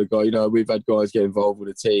lot of the guys, you know, we've had guys get involved with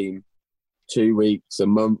the team 2 weeks, a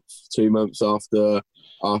month, 2 months after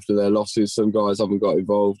their losses. Some guys haven't got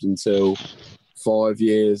involved until 5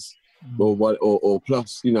 years or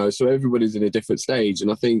plus, you know. So everybody's in a different stage,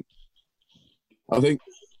 and I think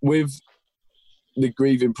with the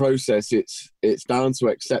grieving process, it's down to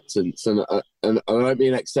acceptance, and I don't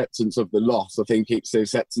mean acceptance of the loss. I think it's the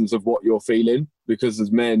acceptance of what you're feeling, because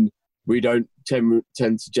as men, we don't tend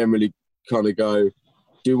to generally kind of go,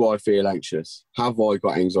 do I feel anxious? Have I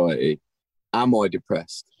got anxiety? Am I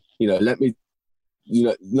depressed? You know,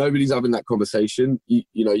 nobody's having that conversation. A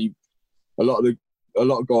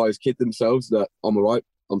lot of guys kid themselves that I'm all right,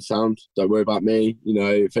 I'm sound. Don't worry about me. You know,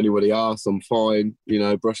 if anybody asks, I'm fine. You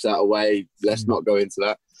know, brush that away. Let's not go into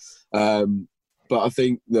that. But I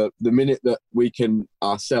think that the minute that we can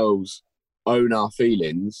ourselves own our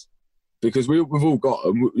feelings, because we've all got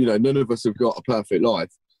them, you know, none of us have got a perfect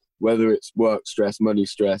life, whether it's work stress, money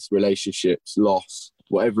stress, relationships, loss,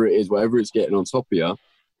 whatever it is, whatever it's getting on top of you,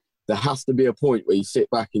 there has to be a point where you sit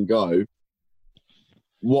back and go,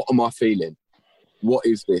 what am I feeling? What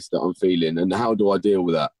is this that I'm feeling? And how do I deal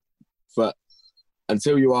with that? But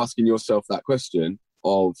until you're asking yourself that question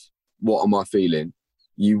of what am I feeling,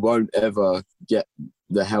 you won't ever get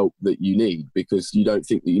the help that you need because you don't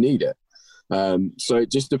think that you need it. So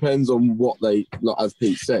it just depends on what they, like as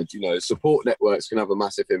Pete said, you know, support networks can have a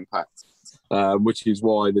massive impact, which is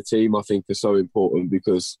why the team, I think, is so important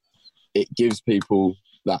because it gives people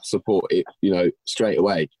that support, you know, straight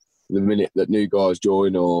away. The minute that new guys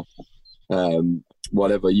join or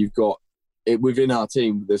whatever, you've got it within our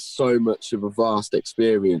team. There's so much of a vast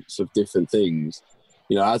experience of different things.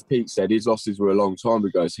 You know, as Pete said, his losses were a long time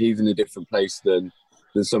ago, so he's in a different place than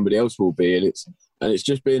somebody else will be, and it's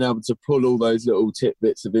just being able to pull all those little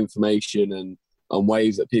tidbits of information and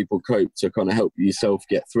ways that people cope to kind of help yourself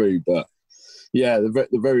get through. But yeah,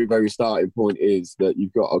 the very, very starting point is that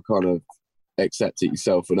you've got to kind of accept it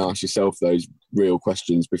yourself and ask yourself those real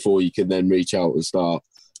questions before you can then reach out and start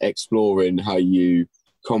exploring how you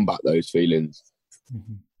combat those feelings.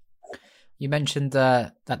 Mm-hmm. You mentioned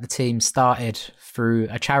that the team started through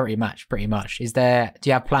a charity match, pretty much. Do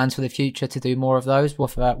you have plans for the future to do more of those?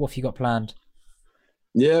 What have you got planned?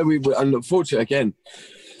 Yeah, and unfortunately, again,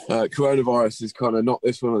 coronavirus is kind of knocked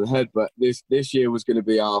this one on the head, but this year was going to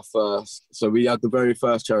be our first. So we had the very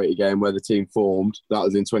first charity game where the team formed. That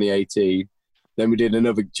was in 2018. Then we did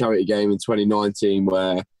another charity game in 2019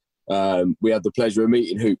 where we had the pleasure of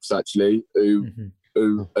meeting Hoops, actually, who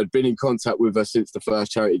had been in contact with us since the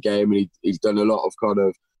first charity game, and he's done a lot of kind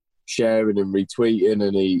of sharing and retweeting,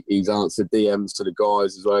 and he's answered DMs to the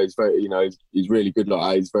guys as well. He's very, you know, he's really good like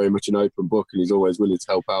that. He's very much an open book, and he's always willing to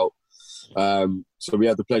help out. So we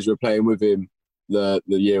had the pleasure of playing with him the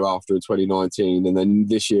year after in 2019, and then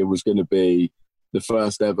this year was going to be the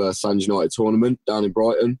first ever Sands United tournament down in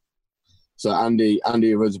Brighton. So Andy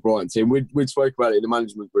runs the Brighton team. We'd spoke about it in the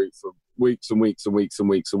management group for weeks and weeks and weeks and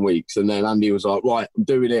weeks and weeks. And then Andy was like, right, I'm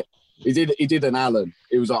doing it. He did an Alan.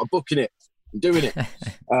 He was like, I'm booking it. I'm doing it.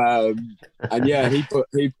 And yeah, he put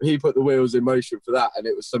the wheels in motion for that. And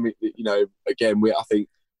it was something that, you know, again, I think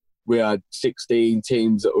we had 16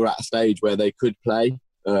 teams that were at a stage where they could play.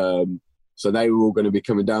 So they were all going to be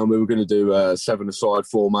coming down. We were going to do a 7-a-side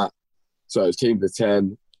format. So it was teams of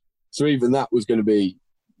 10. So even that was going to be,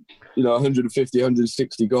 you know, 150,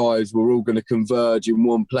 160 guys were all going to converge in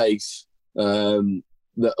one place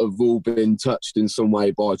that have all been touched in some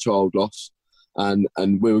way by child loss. And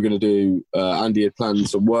we were going to do, Andy had planned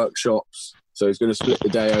some workshops. So he's going to split the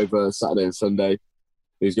day over Saturday and Sunday.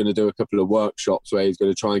 He's going to do a couple of workshops where he's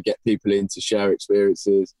going to try and get people in to share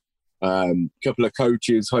experiences. A couple of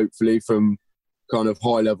coaches, hopefully, from kind of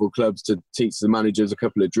high-level clubs to teach the managers a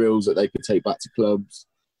couple of drills that they could take back to clubs.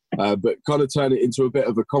 But kind of turn it into a bit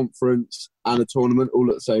of a conference and a tournament all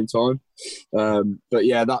at the same time. But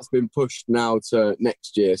yeah, that's been pushed now to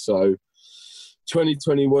next year. So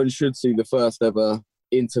 2021 should see the first ever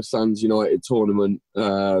Inter Sands United tournament,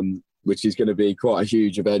 which is going to be quite a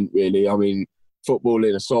huge event, really. I mean,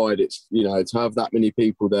 footballing aside, it's, you know, to have that many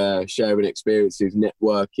people there sharing experiences,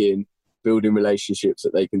 networking, building relationships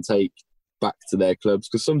that they can take back to their clubs.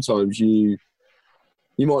 Because sometimes you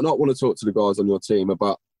might not want to talk to the guys on your team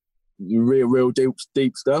about real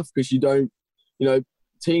deep stuff, because you don't, you know,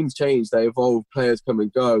 teams change, they evolve, players come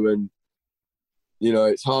and go, and you know,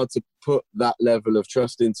 it's hard to put that level of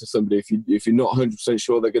trust into somebody if you're not 100%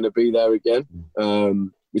 sure they're going to be there again,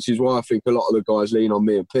 which is why I think a lot of the guys lean on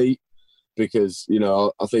me and Pete, because, you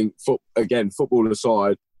know, I think football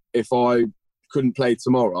aside, if I couldn't play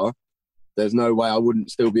tomorrow, there's no way I wouldn't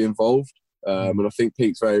still be involved, and I think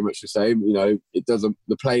Pete's very much the same. You know,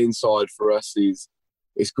 the playing side for us is,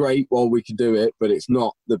 it's great while we can do it, but it's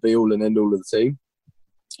not the be-all and end-all of the team.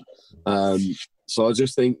 So I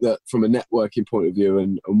just think that from a networking point of view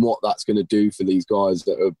and what that's going to do for these guys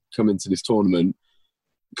that are coming to this tournament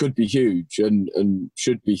could be huge and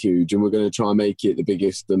should be huge. And we're going to try and make it the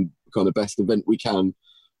biggest and kind of best event we can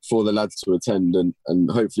for the lads to attend. And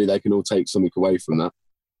hopefully they can all take something away from that.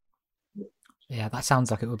 Yeah, that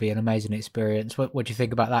sounds like it would be an amazing experience. What do you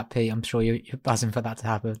think about that, Pete? I'm sure you're buzzing for that to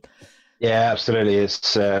happen. Yeah, absolutely.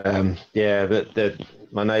 It's my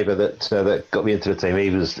neighbour that got me into the team. He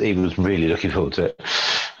was really looking forward to it.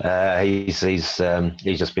 He's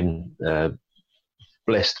just been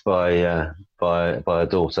blessed by a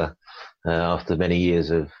daughter after many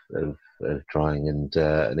years of trying, and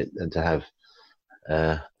to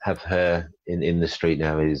have her in the street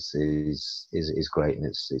now is great, and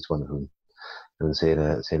it's wonderful. And seeing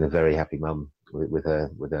a very happy mum with her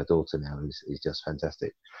daughter now is just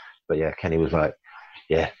fantastic. But yeah, Kenny was like,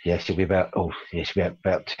 yeah, she'll be about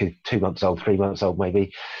 2 months old, 3 months old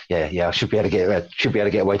maybe. Yeah, I should be able to get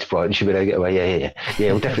away to Brighton. She'll be able to get away. Yeah,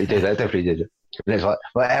 we'll definitely do that. Definitely do that. And it's like,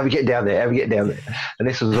 well, how are we getting down there? And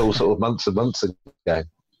this was all sort of months and months ago.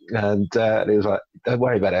 And it was like, don't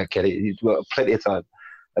worry about it, Kenny. You've got plenty of time.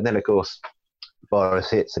 And then, of course, virus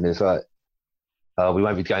hits, and it's like, we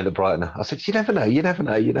won't be going to Brighton. I said, you never know.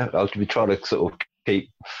 I'll be trying to sort of keep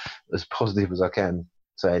as positive as I can,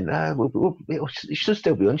 saying, no, it should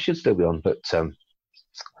still be on. But then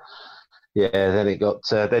it got.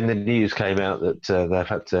 Then the news came out that they've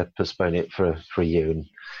had to postpone it for a year, and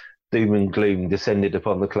doom and gloom descended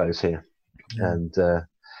upon the close here. And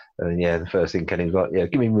the first thing Kenny was like, yeah,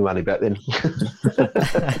 give me my money back then.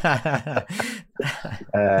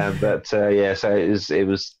 So it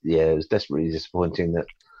was desperately disappointing that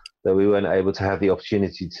we weren't able to have the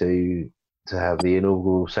opportunity to have the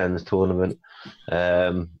inaugural Sands tournament,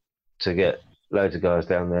 to get loads of guys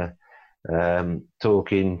down there,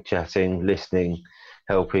 talking, chatting, listening,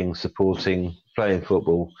 helping, supporting, playing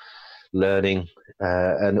football, learning,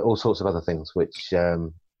 and all sorts of other things, which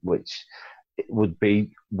would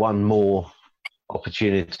be one more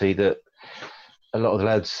opportunity that a lot of the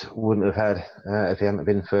lads wouldn't have had if it hadn't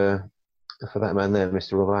been for that man there,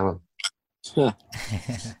 Mr. Rob Allen.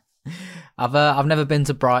 I've never been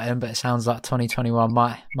to Brighton, but it sounds like 2021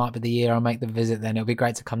 might be the year I'll make the visit. Then it'll be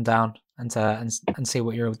great to come down and see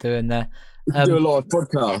what you're all doing there. Do a lot of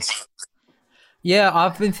podcasts. Yeah,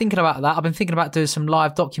 I've been thinking about that. I've been thinking about doing some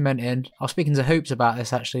live documenting. I was speaking to Hoops about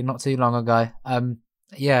this actually not too long ago.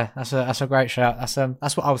 Yeah, that's a great shout. That's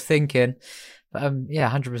what I was thinking. But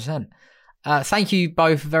 100%. Thank you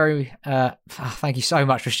both thank you so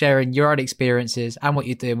much for sharing your own experiences and what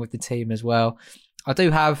you're doing with the team as well. I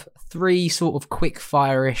do have 3 sort of quick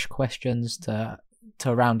fire-ish questions to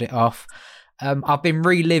round it off. I've been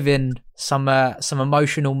reliving some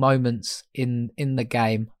emotional moments in the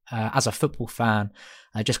game as a football fan,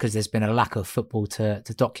 just because there's been a lack of football to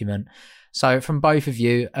document. So from both of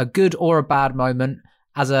you, a good or a bad moment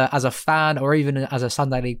as a fan or even as a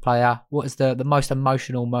Sunday League player, what is the most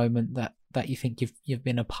emotional moment that you think you've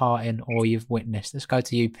been a part in or you've witnessed? Let's go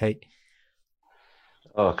to you, Pete.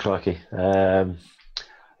 Oh, crikey.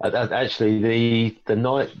 Actually, the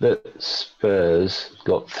night that Spurs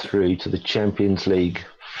got through to the Champions League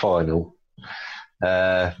final,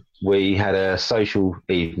 we had a social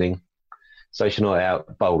night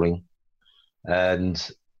out bowling,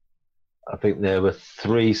 and I think there were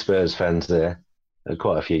 3 Spurs fans there, and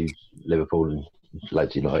quite a few Liverpool and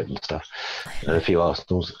Leeds United and stuff, and a few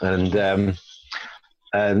Arsenals, and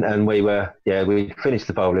we finished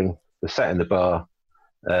the bowling. We sat in the bar.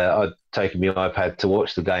 I'd taken my iPad to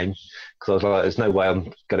watch the game because I was like, "There's no way I'm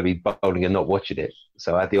going to be bowling and not watching it."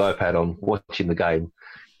 So I had the iPad on, watching the game.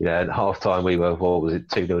 At half time we were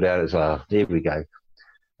 2-0 down. It was like, here we go,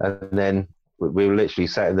 and then we were literally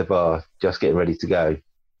sat in the bar just getting ready to go,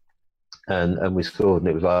 and we scored,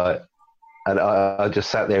 and it was like, and I just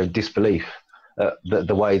sat there in disbelief at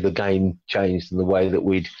the way the game changed and the way that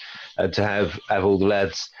we'd had to have all the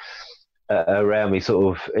lads around me,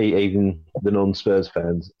 sort of even the non-Spurs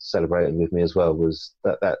fans celebrating with me as well.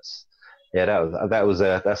 That's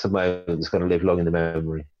a moment that's going to live long in the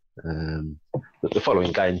memory. The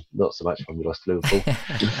following game, not so much when we lost to Liverpool,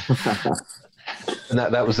 and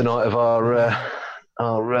that was the night of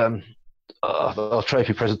our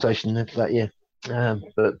trophy presentation that year. That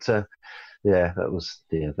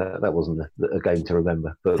wasn't a game to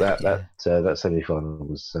remember, but that semi-final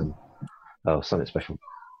was something special.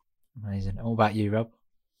 Amazing. What about you, Rob?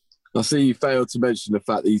 I see you failed to mention the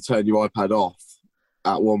fact that you turned your iPad off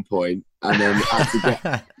at one point and then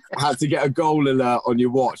had to get a goal alert on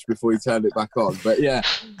your watch before you turned it back on. But yeah,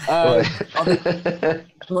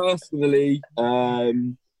 personally, I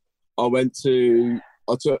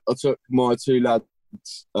took my 2 lads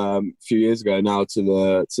a few years ago now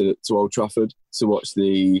to Old Trafford to watch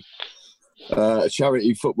the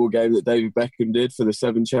charity football game that David Beckham did for the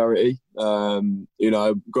Seven charity. Growing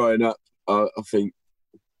up, I think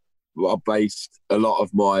I based a lot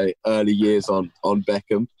of my early years on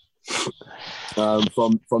Beckham.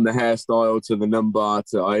 From the hairstyle to the number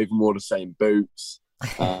to I even wore the same boots.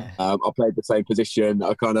 I played the same position.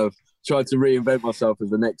 I kind of tried to reinvent myself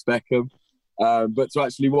as the next Beckham. But to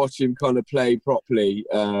actually watch him kind of play properly,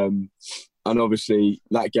 obviously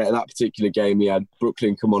that particular game, he had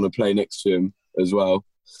Brooklyn come on and play next to him as well.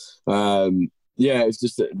 It's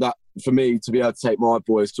just that for me to be able to take my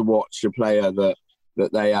boys to watch a player that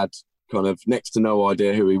they had kind of next to no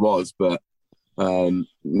idea who he was, but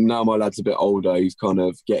now my lad's a bit older, he's kind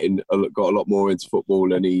of got a lot more into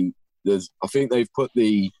football, and I think they've put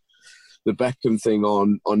the Beckham thing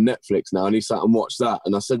on Netflix now, and he sat and watched that.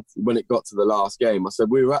 And I said, when it got to the last game, I said,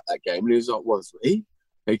 we were at that game, and he was like, was we?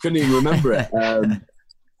 He couldn't even remember it. And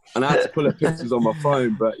I had to pull up pictures on my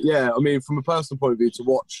phone. But yeah, I mean, from a personal point of view,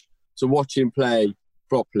 to watch him play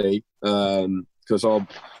properly, because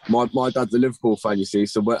my dad's a Liverpool fan, you see.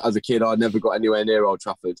 So as a kid, I never got anywhere near Old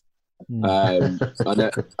Trafford. He never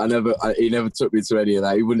took me to any of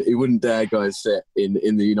that. He wouldn't dare go and sit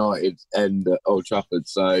in the United end at Old Trafford.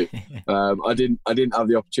 So I didn't have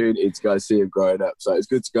the opportunity to go and see him growing up. So it's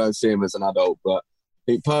good to go and see him as an adult. But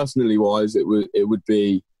I think personally wise, it would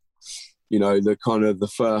be, you know, the kind of the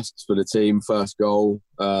first for the team, first goal.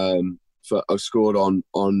 I scored on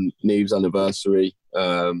Neve's anniversary,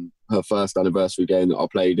 her first anniversary game that I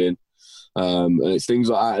played in, and it's things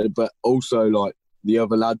like that. But also like the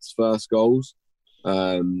other lads' first goals,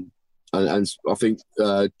 and I think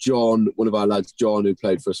John, one of our lads, John, who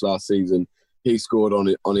played for us last season, he scored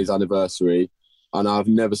on his anniversary, and I've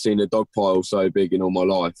never seen a dog pile so big in all my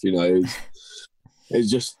life. You know, it's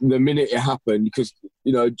just the minute it happened, because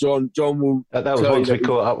you know John will. That was once we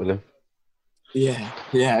caught up with him. Yeah,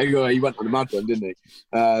 he went on a mad one, didn't he?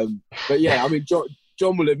 But yeah, I mean, John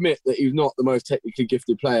will admit that he's not the most technically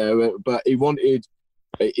gifted player, but he wanted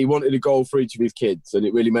a goal for each of his kids, and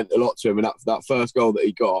it really meant a lot to him. And that first goal that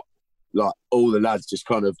he got, like all the lads just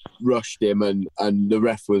kind of rushed him, and the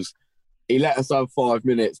ref he let us have 5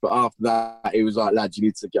 minutes, but after that he was like, lads, you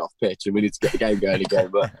need to get off pitch and we need to get the game going again.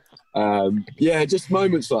 But just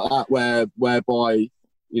moments like that whereby,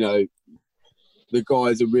 you know, the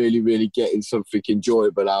guys are really, really getting something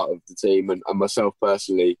enjoyable out of the team, and myself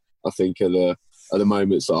personally, I think are the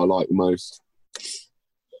moments that I like the most.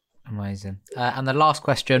 Amazing. And the last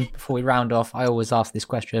question before we round off, I always ask this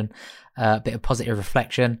question, a bit of positive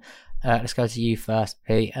reflection. Let's go to you first,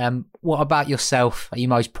 Pete. What about yourself are you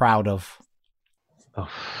most proud of? Oh.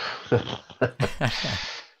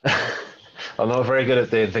 I'm not very good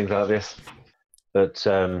at doing things like this, but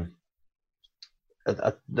the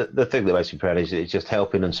thing that makes me proud is just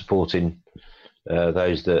helping and supporting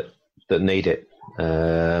those that need it.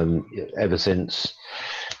 Ever since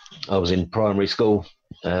I was in primary school,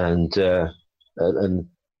 and took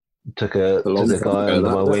a guy under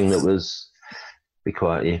my wing that was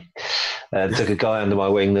took a guy under my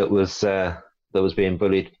wing that was being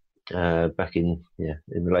bullied back in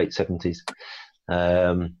the late 70s.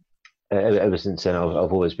 Ever since then,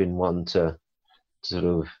 I've always been one to sort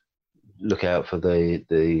of look out for those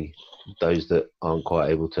that aren't quite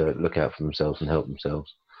able to look out for themselves and help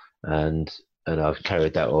themselves, and I've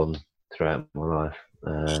carried that on throughout my life,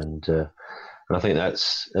 and I think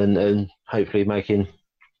that's and hopefully making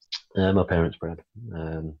my parents proud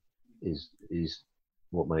is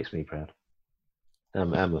what makes me proud,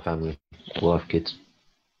 and my family, wife, kids.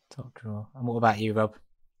 Top drawer. And what about you, Rob?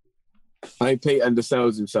 I think Pete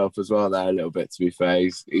undersells himself as well there a little bit, to be fair.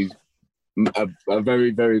 He's a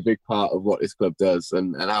very, very big part of what this club does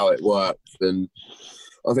and how it works. And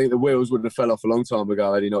I think the wheels would have fell off a long time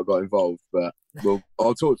ago had he not got involved. But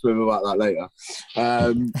I'll talk to him about that later.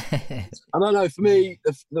 I don't know. For me,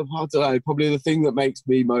 I don't know. Probably the thing that makes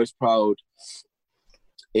me most proud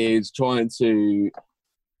is trying to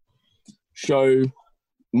show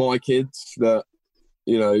my kids that,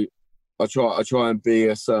 you know, I try and be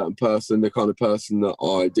a certain person, the kind of person that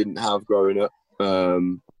I didn't have growing up.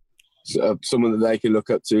 Someone that they can look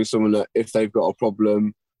up to, someone that if they've got a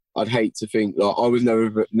problem, I'd hate to think like I was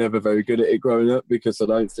never very good at it growing up, because I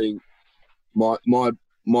don't think my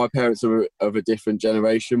parents are of a different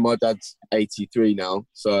generation. My dad's 83 now,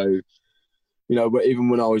 so you know, but even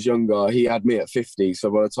when I was younger, he had me at 50.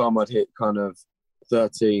 So by the time I'd hit kind of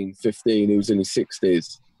 13, 15, he was in his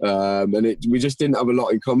 60s, and we just didn't have a lot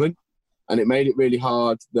in common. And it made it really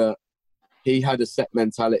hard that he had a set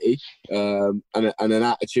mentality and an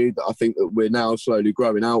attitude that I think that we're now slowly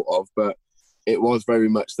growing out of. But it was very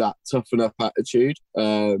much that toughen up attitude.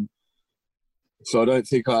 So I don't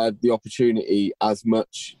think I had the opportunity as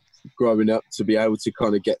much growing up to be able to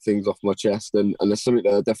kind of get things off my chest. And there's something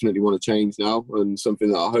that I definitely want to change now, and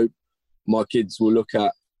something that I hope my kids will look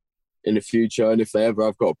at in the future. And if they ever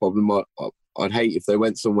have got a problem, I'd hate if they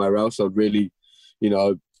went somewhere else. I'd really, you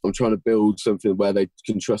know, I'm trying to build something where they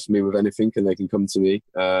can trust me with anything and they can come to me.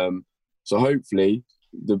 So hopefully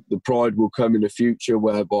the pride will come in the future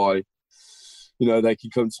whereby, they can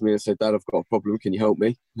come to me and say, Dad, I've got a problem. Can you help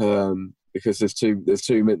me? Because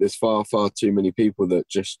there's far too many people that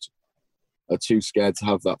just are too scared to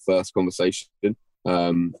have that first conversation.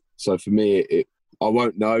 So for me, I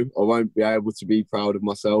won't know. I won't be able to be proud of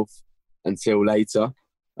myself until later.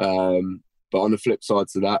 But on the flip side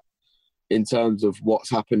to that, in terms of what's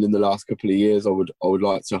happened in the last couple of years, I would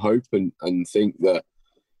like to hope and think that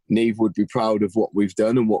Niamh would be proud of what we've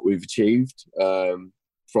done and what we've achieved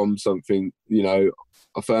from something. I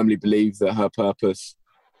firmly believe that her purpose,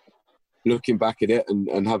 looking back at it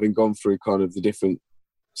and having gone through kind of the different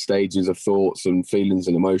stages of thoughts and feelings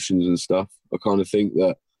and emotions and stuff, I kind of think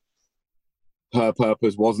that her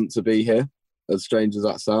purpose wasn't to be here, as strange as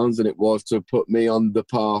that sounds, and it was to put me on the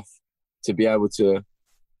path to be able to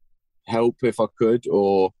help if I could,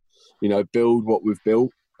 or build what we've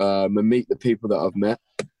built, and meet the people that I've met.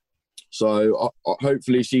 So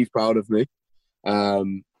hopefully she's proud of me,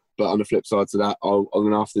 but on the flip side to that, I'm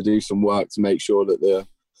gonna have to do some work to make sure that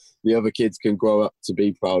the other kids can grow up to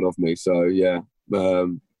be proud of me. So yeah,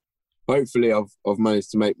 hopefully I've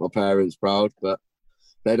managed to make my parents proud, but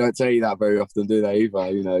they don't tell you that very often, do they?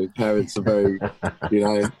 Either, parents are very,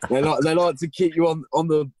 they like to keep you on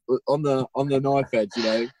the knife edge,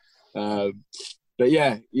 But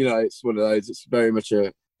yeah, it's one of those. It's very much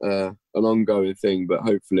an ongoing thing, but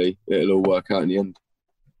hopefully it'll all work out in the end.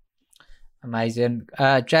 Amazing.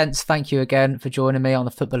 Gents, thank you again for joining me on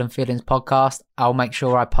the Football and Feelings podcast. I'll make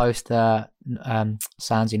sure I post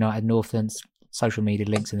Sounds United Northants social media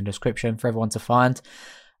links in the description for everyone to find.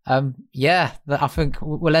 I think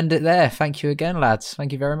we'll end it there. Thank you again, lads.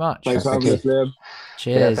 Thank you very much. Thanks for having us, Liam.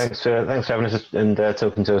 Cheers. Yeah, thanks for having us and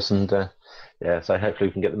talking to us, and so hopefully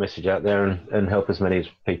we can get the message out there and help as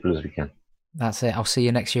many people as we can. That's it. I'll see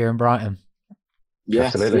you next year in Brighton.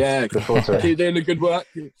 Yes, absolutely. Yeah, look forward to it. Keep doing the good work.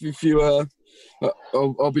 If you,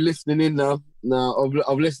 I'll be listening in now.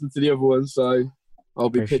 I've listened to the other one, so I'll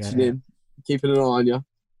be pitching in, keeping an eye on you.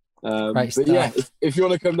 But yeah, if you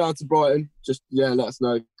want to come down to Brighton, just let us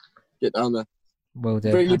know. Get down there. Will do.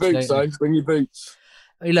 Bring your boots, though. Bring your boots.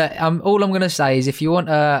 Look, all I'm going to say is if you want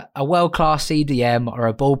a world-class CDM or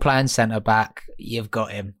a ball-playing centre-back, you've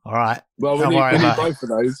got him, all right? Well, we need both of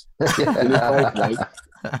those.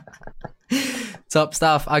 Top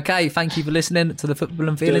stuff. Okay, thank you for listening to the Football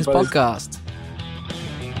and Feelings podcast.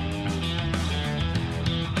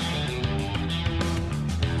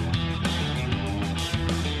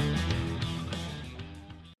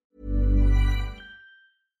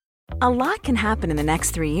 A lot can happen in the next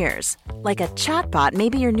 3 years. Like a chatbot may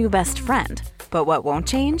be your new best friend. But what won't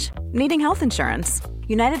change? Needing health insurance.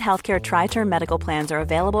 United Healthcare Tri-Term Medical Plans are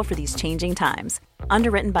available for these changing times.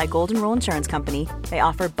 Underwritten by Golden Rule Insurance Company, they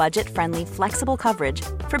offer budget-friendly, flexible coverage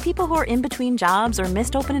for people who are in between jobs or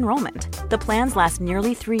missed open enrollment. The plans last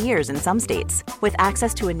nearly 3 years in some states, with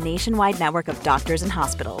access to a nationwide network of doctors and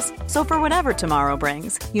hospitals. So for whatever tomorrow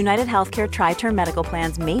brings, United Healthcare Tri-Term Medical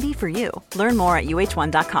Plans may be for you. Learn more at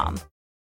uh1.com.